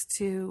is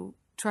to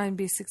try and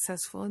be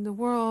successful in the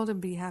world and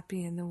be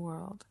happy in the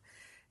world.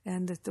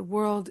 And that the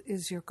world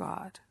is your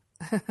God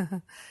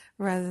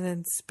rather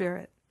than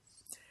spirit.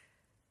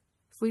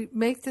 If we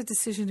make the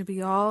decision to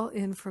be all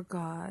in for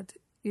God,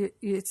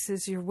 it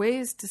says your way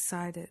is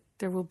decided.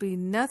 There will be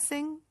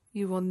nothing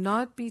you will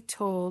not be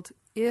told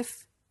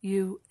if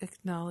you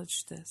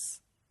acknowledge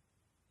this.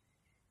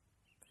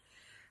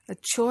 A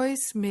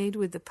choice made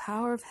with the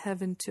power of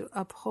heaven to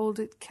uphold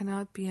it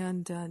cannot be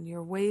undone.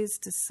 Your way is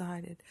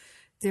decided.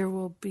 There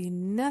will be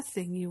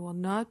nothing you will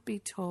not be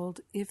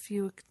told if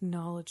you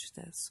acknowledge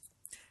this.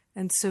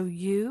 And so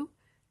you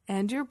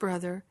and your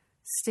brother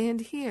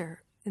stand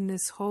here in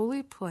this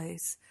holy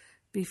place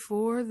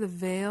before the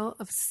veil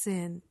of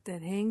sin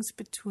that hangs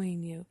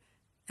between you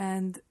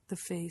and the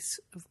face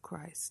of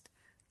Christ.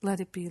 Let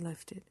it be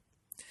lifted.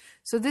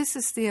 So this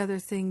is the other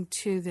thing,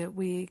 too, that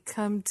we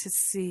come to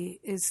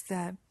see is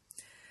that,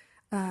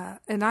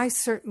 and I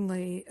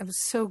certainly am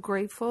so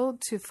grateful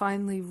to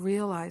finally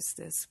realize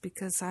this,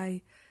 because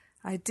I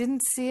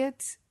didn't see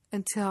it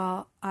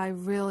until I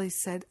really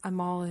said, I'm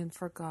all in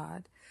for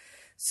God.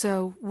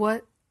 So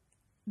what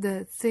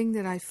the thing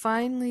that I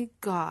finally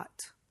got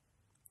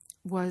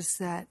was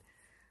that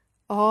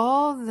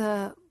all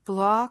the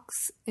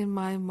blocks in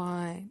my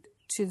mind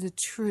to the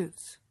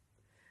truth,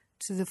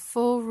 to the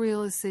full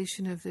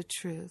realization of the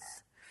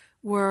truth,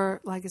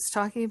 were, like it's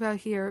talking about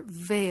here,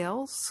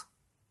 veils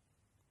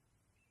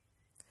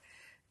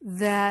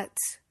that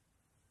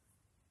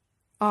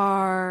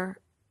are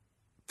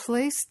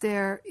placed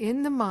there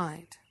in the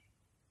mind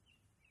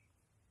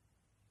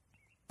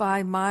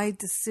by my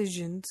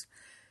decisions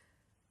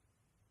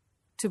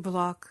to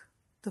block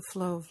the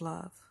flow of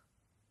love,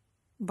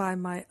 by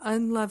my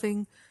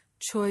unloving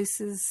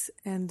choices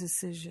and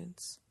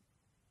decisions.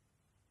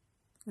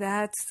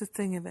 That's the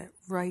thing of it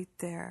right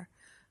there,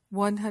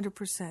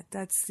 100%.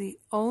 That's the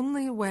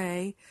only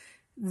way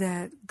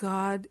that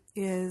God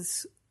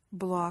is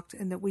blocked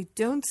and that we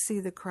don't see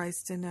the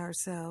Christ in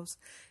ourselves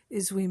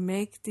is we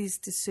make these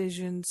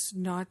decisions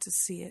not to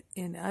see it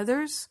in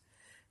others,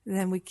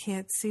 then we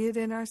can't see it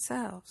in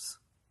ourselves.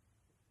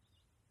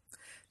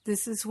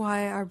 This is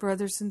why our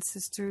brothers and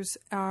sisters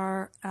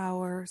are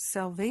our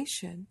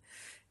salvation,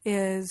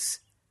 is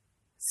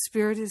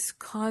Spirit is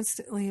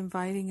constantly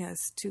inviting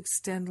us to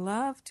extend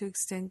love, to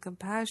extend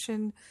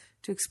compassion,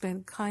 to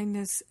extend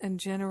kindness and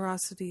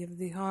generosity of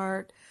the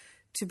heart,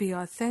 to be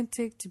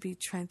authentic, to be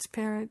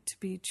transparent, to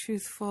be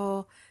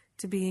truthful,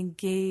 to be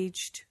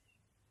engaged,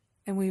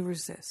 and we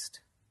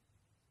resist.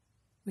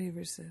 We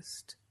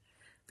resist.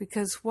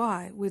 Because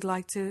why? We'd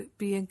like to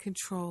be in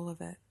control of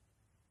it.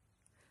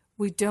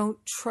 We don't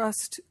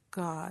trust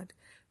God.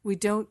 We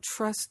don't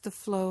trust the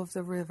flow of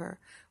the river.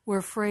 We're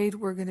afraid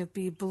we're going to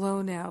be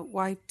blown out,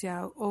 wiped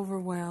out,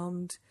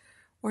 overwhelmed,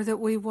 or that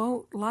we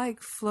won't like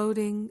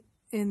floating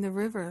in the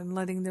river and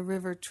letting the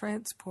river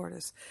transport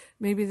us.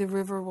 Maybe the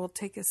river will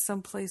take us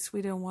someplace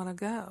we don't want to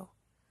go.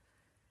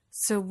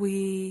 So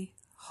we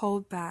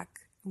hold back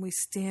and we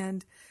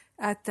stand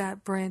at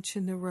that branch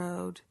in the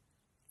road,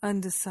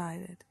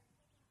 undecided.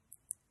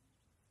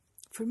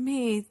 For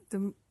me,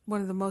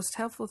 one of the most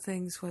helpful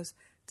things was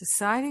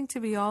deciding to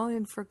be all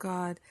in for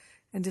God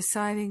and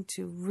deciding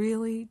to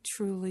really,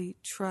 truly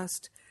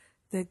trust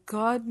that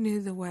God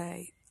knew the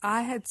way.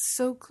 I had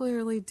so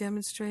clearly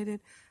demonstrated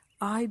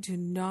I do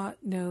not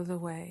know the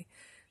way,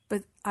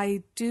 but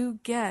I do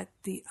get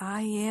the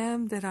I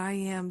am that I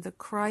am, the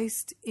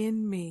Christ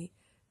in me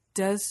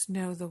does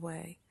know the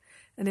way.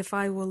 And if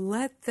I will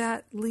let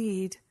that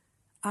lead,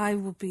 I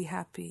will be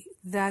happy.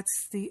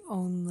 That's the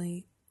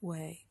only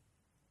way.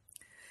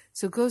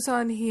 So it goes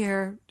on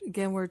here,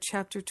 again, we're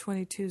chapter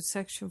 22,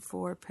 section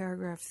 4,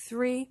 paragraph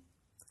 3.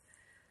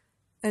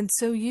 And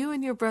so you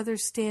and your brother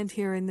stand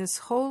here in this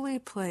holy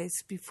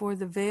place before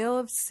the veil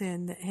of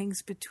sin that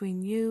hangs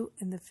between you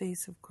and the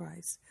face of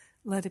Christ.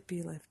 Let it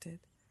be lifted.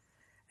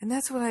 And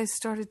that's what I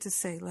started to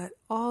say. Let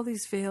all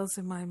these veils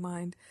in my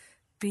mind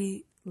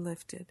be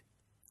lifted.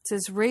 It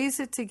says, raise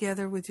it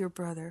together with your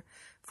brother,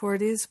 for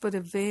it is but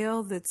a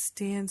veil that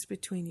stands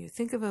between you.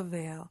 Think of a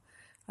veil,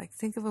 like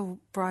think of a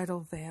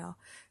bridal veil.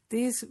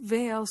 These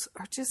veils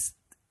are just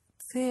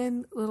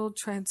thin, little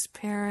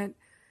transparent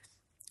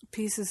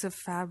pieces of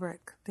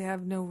fabric. They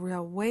have no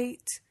real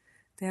weight.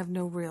 They have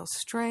no real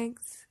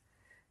strength.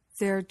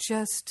 They're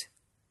just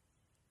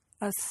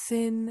a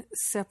thin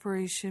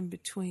separation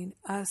between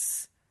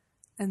us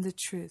and the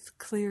truth.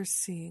 Clear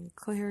seeing,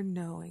 clear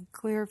knowing,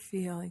 clear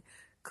feeling,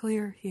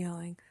 clear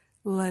healing.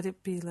 Let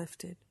it be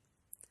lifted.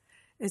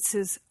 It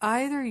says,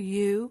 either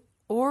you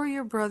or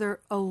your brother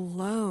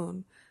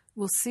alone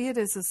will see it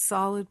as a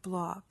solid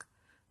block,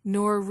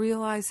 nor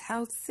realize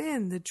how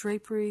thin the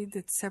drapery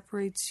that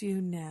separates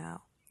you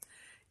now.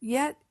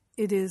 yet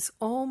it is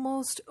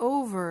almost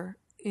over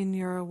in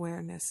your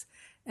awareness,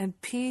 and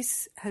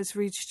peace has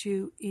reached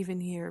you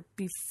even here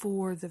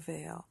before the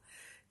veil.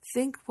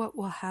 Think what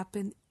will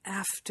happen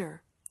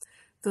after.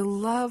 The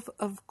love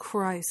of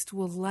Christ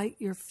will light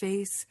your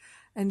face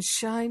and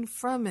shine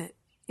from it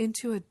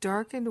into a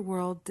darkened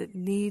world that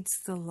needs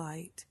the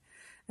light.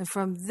 And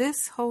from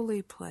this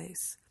holy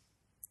place,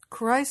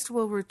 Christ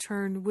will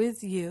return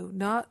with you,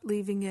 not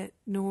leaving it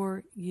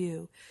nor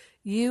you.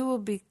 You will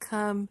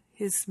become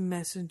his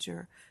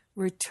messenger,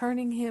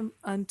 returning him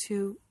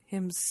unto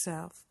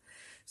himself.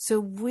 So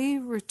we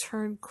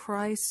return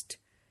Christ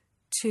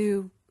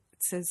to,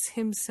 it says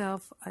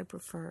himself, I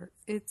prefer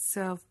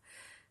itself.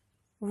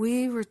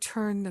 We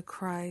return to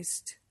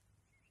Christ,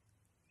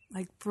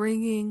 like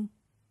bringing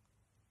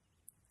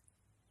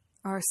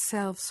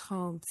ourselves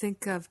home.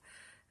 Think of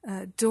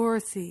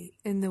Dorothy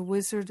in The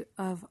Wizard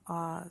of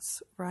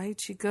Oz, right?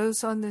 She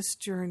goes on this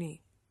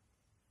journey.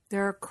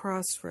 There are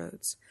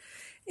crossroads.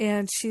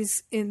 And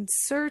she's in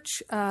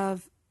search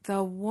of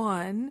the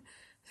one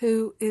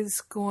who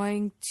is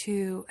going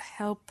to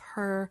help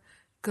her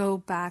go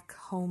back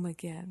home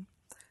again.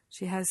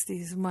 She has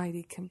these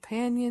mighty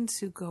companions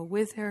who go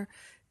with her.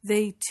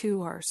 They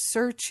too are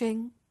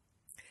searching.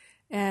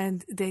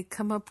 And they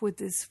come up with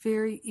this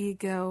very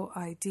ego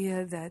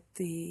idea that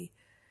the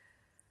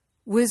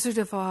Wizard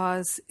of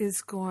Oz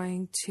is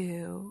going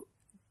to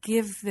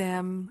give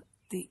them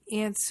the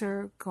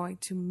answer, going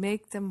to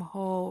make them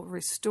whole,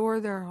 restore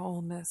their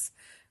wholeness,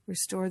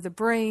 restore the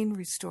brain,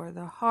 restore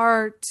the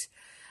heart,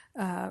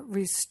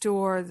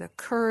 restore the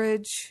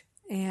courage,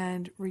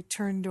 and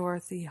return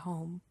Dorothy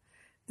home.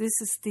 This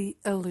is the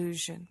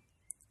illusion,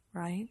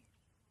 right?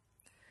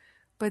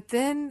 But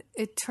then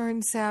it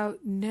turns out,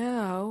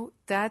 no,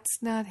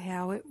 that's not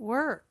how it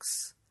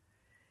works.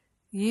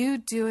 You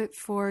do it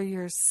for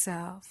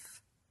yourself.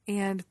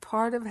 And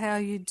part of how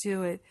you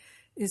do it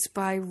is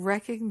by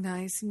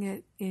recognizing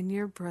it in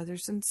your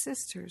brothers and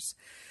sisters.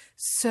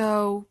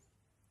 So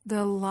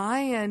the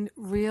lion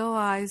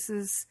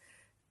realizes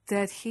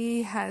that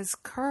he has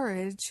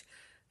courage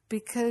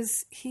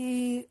because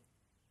he,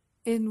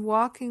 in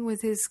walking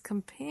with his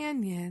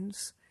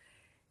companions,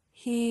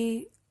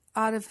 he,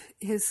 out of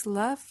his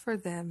love for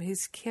them,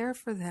 his care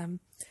for them,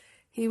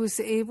 he was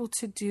able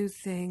to do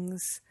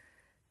things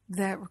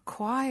that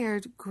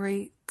required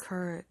great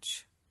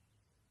courage.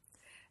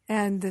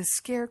 And the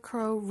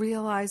scarecrow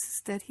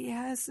realizes that he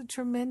has a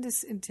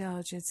tremendous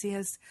intelligence. He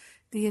has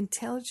the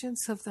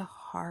intelligence of the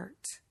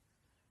heart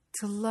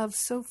to love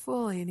so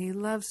fully, and he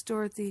loves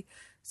Dorothy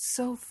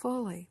so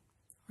fully,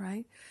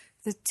 right?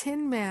 The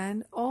Tin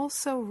Man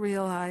also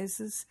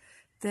realizes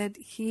that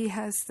he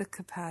has the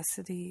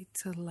capacity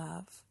to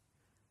love,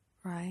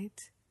 right?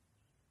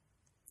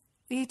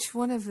 Each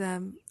one of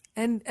them,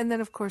 and then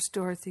of course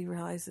Dorothy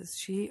realizes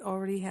she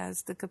already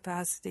has the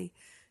capacity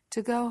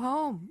to go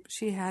home.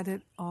 She had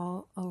it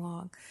all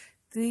along.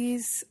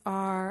 These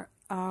are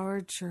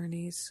our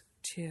journeys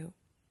too.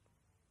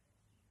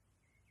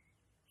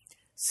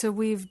 So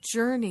we've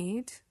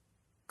journeyed,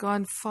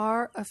 gone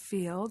far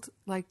afield,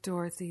 like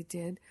Dorothy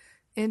did,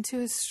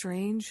 into a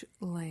strange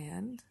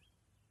land.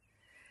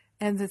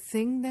 And the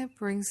thing that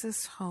brings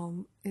us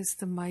home is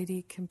the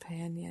mighty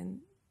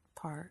companion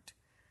part.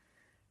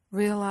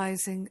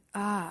 Realizing,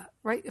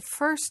 right, at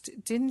first,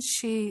 didn't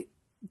she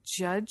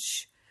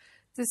judge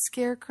the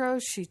scarecrow?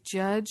 She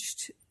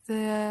judged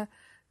the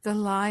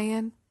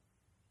lion.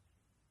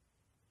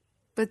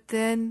 But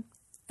then,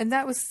 and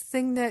that was the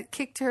thing that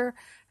kicked her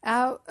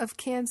out of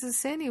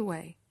Kansas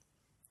anyway.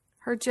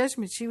 Her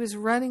judgment. She was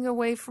running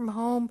away from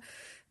home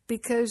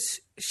because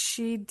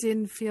she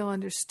didn't feel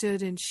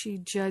understood, and she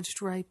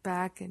judged right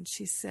back, and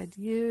she said,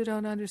 "You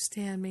don't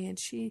understand me." And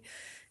she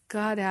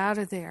got out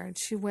of there, and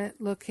she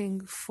went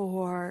looking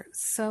for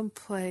some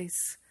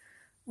place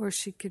where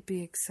she could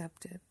be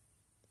accepted.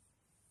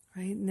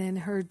 Right? And then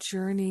her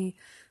journey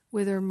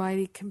with her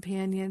mighty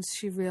companions,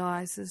 she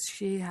realizes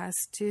she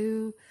has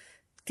to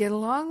get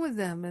along with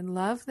them and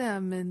love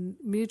them, and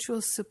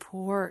mutual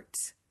support,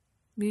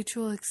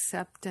 mutual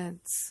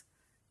acceptance.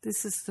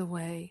 This is the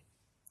way.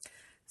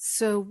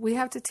 So we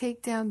have to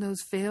take down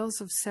those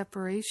veils of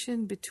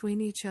separation between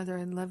each other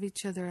and love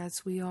each other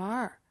as we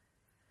are.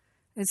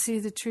 And see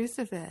the truth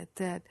of it,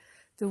 that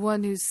the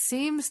one who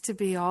seems to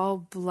be all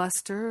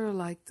bluster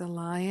like the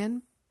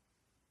lion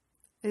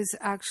is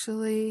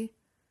actually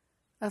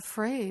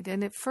afraid.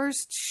 And at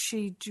first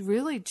she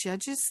really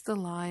judges the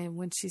lion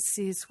when she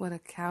sees what a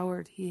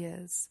coward he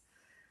is.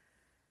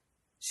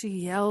 She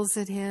yells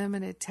at him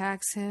and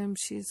attacks him.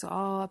 She's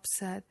all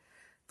upset.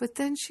 But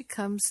then she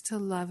comes to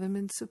love him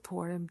and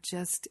support him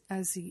just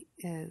as he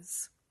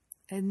is.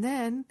 And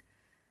then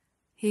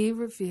he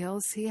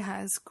reveals he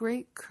has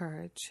great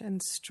courage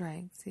and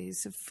strength.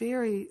 He's a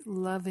very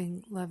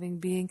loving, loving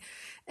being.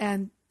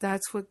 And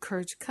that's what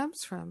courage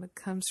comes from. It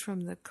comes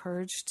from the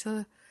courage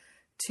to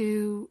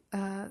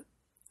the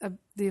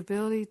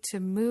ability to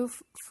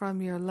move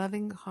from your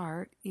loving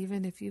heart,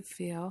 even if you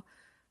feel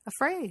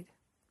afraid.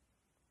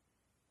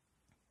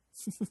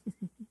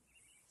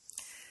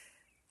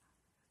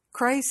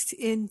 Christ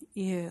in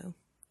you,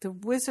 the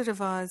Wizard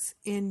of Oz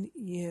in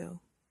you.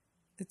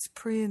 It's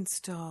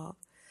pre-installed,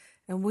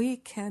 and we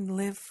can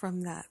live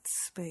from that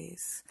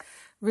space.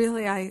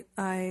 Really,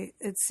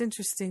 it's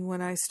interesting.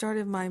 When I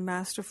started my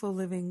Masterful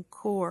Living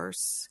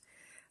course,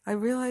 I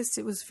realized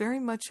it was very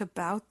much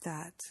about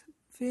that,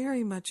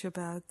 very much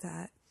about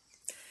that.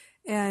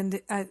 And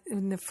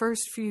in the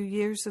first few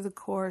years of the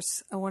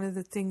course, one of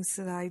the things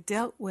that I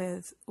dealt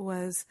with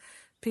was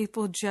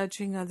people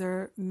judging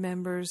other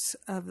members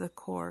of the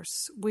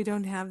course. We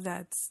don't have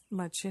that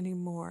much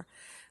anymore,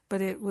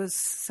 but it was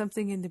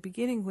something in the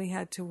beginning we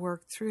had to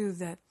work through,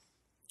 that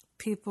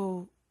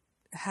people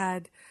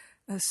had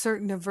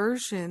certain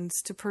aversions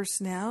to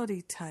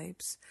personality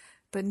types.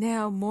 But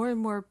now more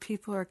and more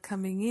people are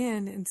coming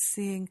in and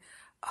seeing,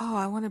 oh,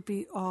 I want to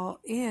be all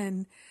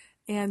in.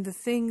 And the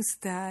things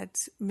that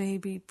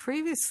maybe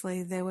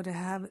previously they would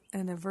have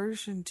an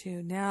aversion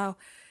to, now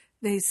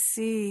they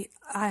see,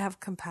 I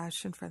have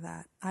compassion for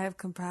that. I have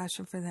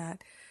compassion for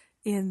that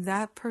in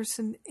that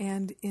person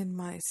and in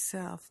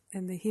myself.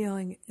 And the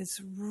healing is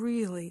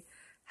really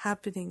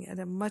happening at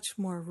a much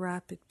more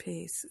rapid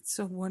pace. It's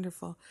so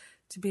wonderful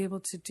to be able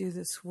to do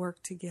this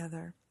work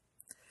together.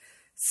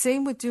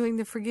 Same with doing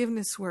the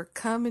forgiveness work.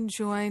 Come and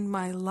join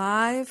my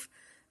live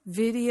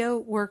video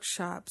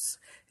workshops.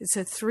 It's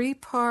a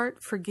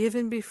 3-part Forgive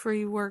and Be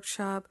Free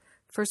workshop.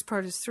 First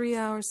part is 3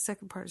 hours,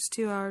 second part is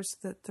 2 hours,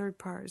 the third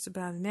part is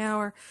about an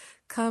hour.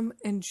 Come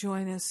and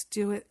join us.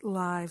 Do it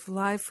live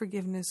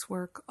forgiveness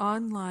work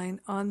online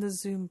on the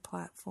Zoom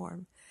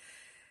platform.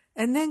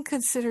 And then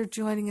consider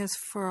joining us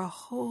for a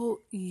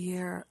whole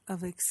year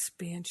of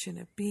expansion,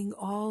 of being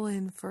all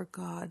in for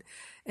God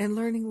and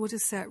learning what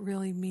does that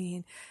really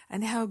mean,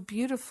 and how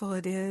beautiful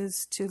it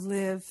is to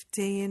live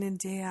day in and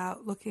day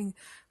out looking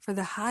for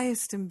the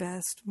highest and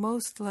best,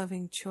 most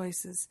loving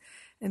choices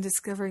and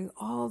discovering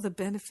all the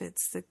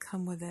benefits that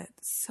come with it.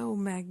 So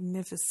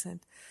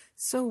magnificent,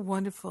 so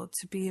wonderful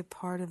to be a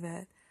part of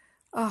it.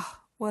 Oh,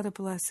 what a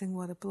blessing,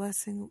 what a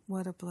blessing,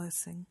 what a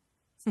blessing.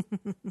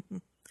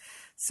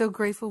 So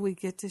grateful we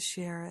get to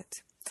share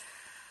it.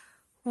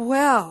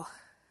 Well,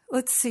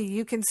 let's see.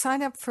 You can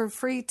sign up for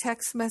free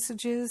text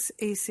messages,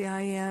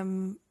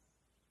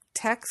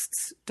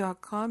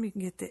 acimtexts.com. You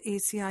can get the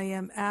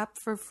ACIM app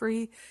for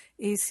free,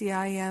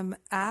 ACIM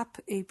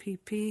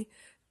app.com.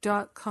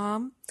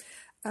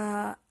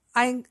 I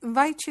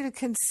invite you to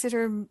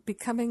consider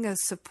becoming a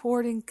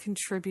supporting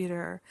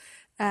contributor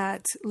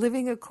at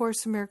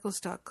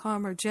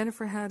livingacourseofmiracles.com or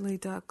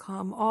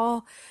jenniferhadley.com.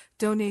 All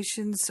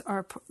donations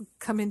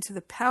come into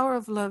the Power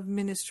of Love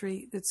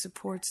ministry that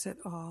supports it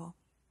all.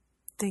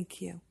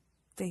 Thank you.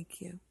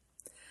 Thank you.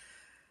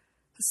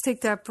 Let's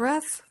take that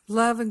breath.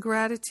 Love and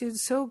gratitude.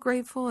 So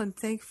grateful and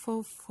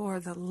thankful for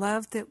the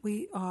love that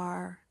we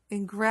are.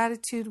 In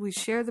gratitude, we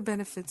share the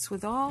benefits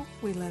with all.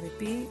 We let it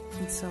be,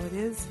 and so it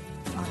is.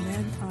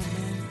 Amen, amen,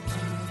 amen.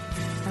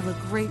 Have a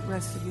great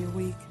rest of your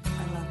week.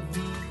 I love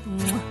you.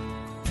 Mwah.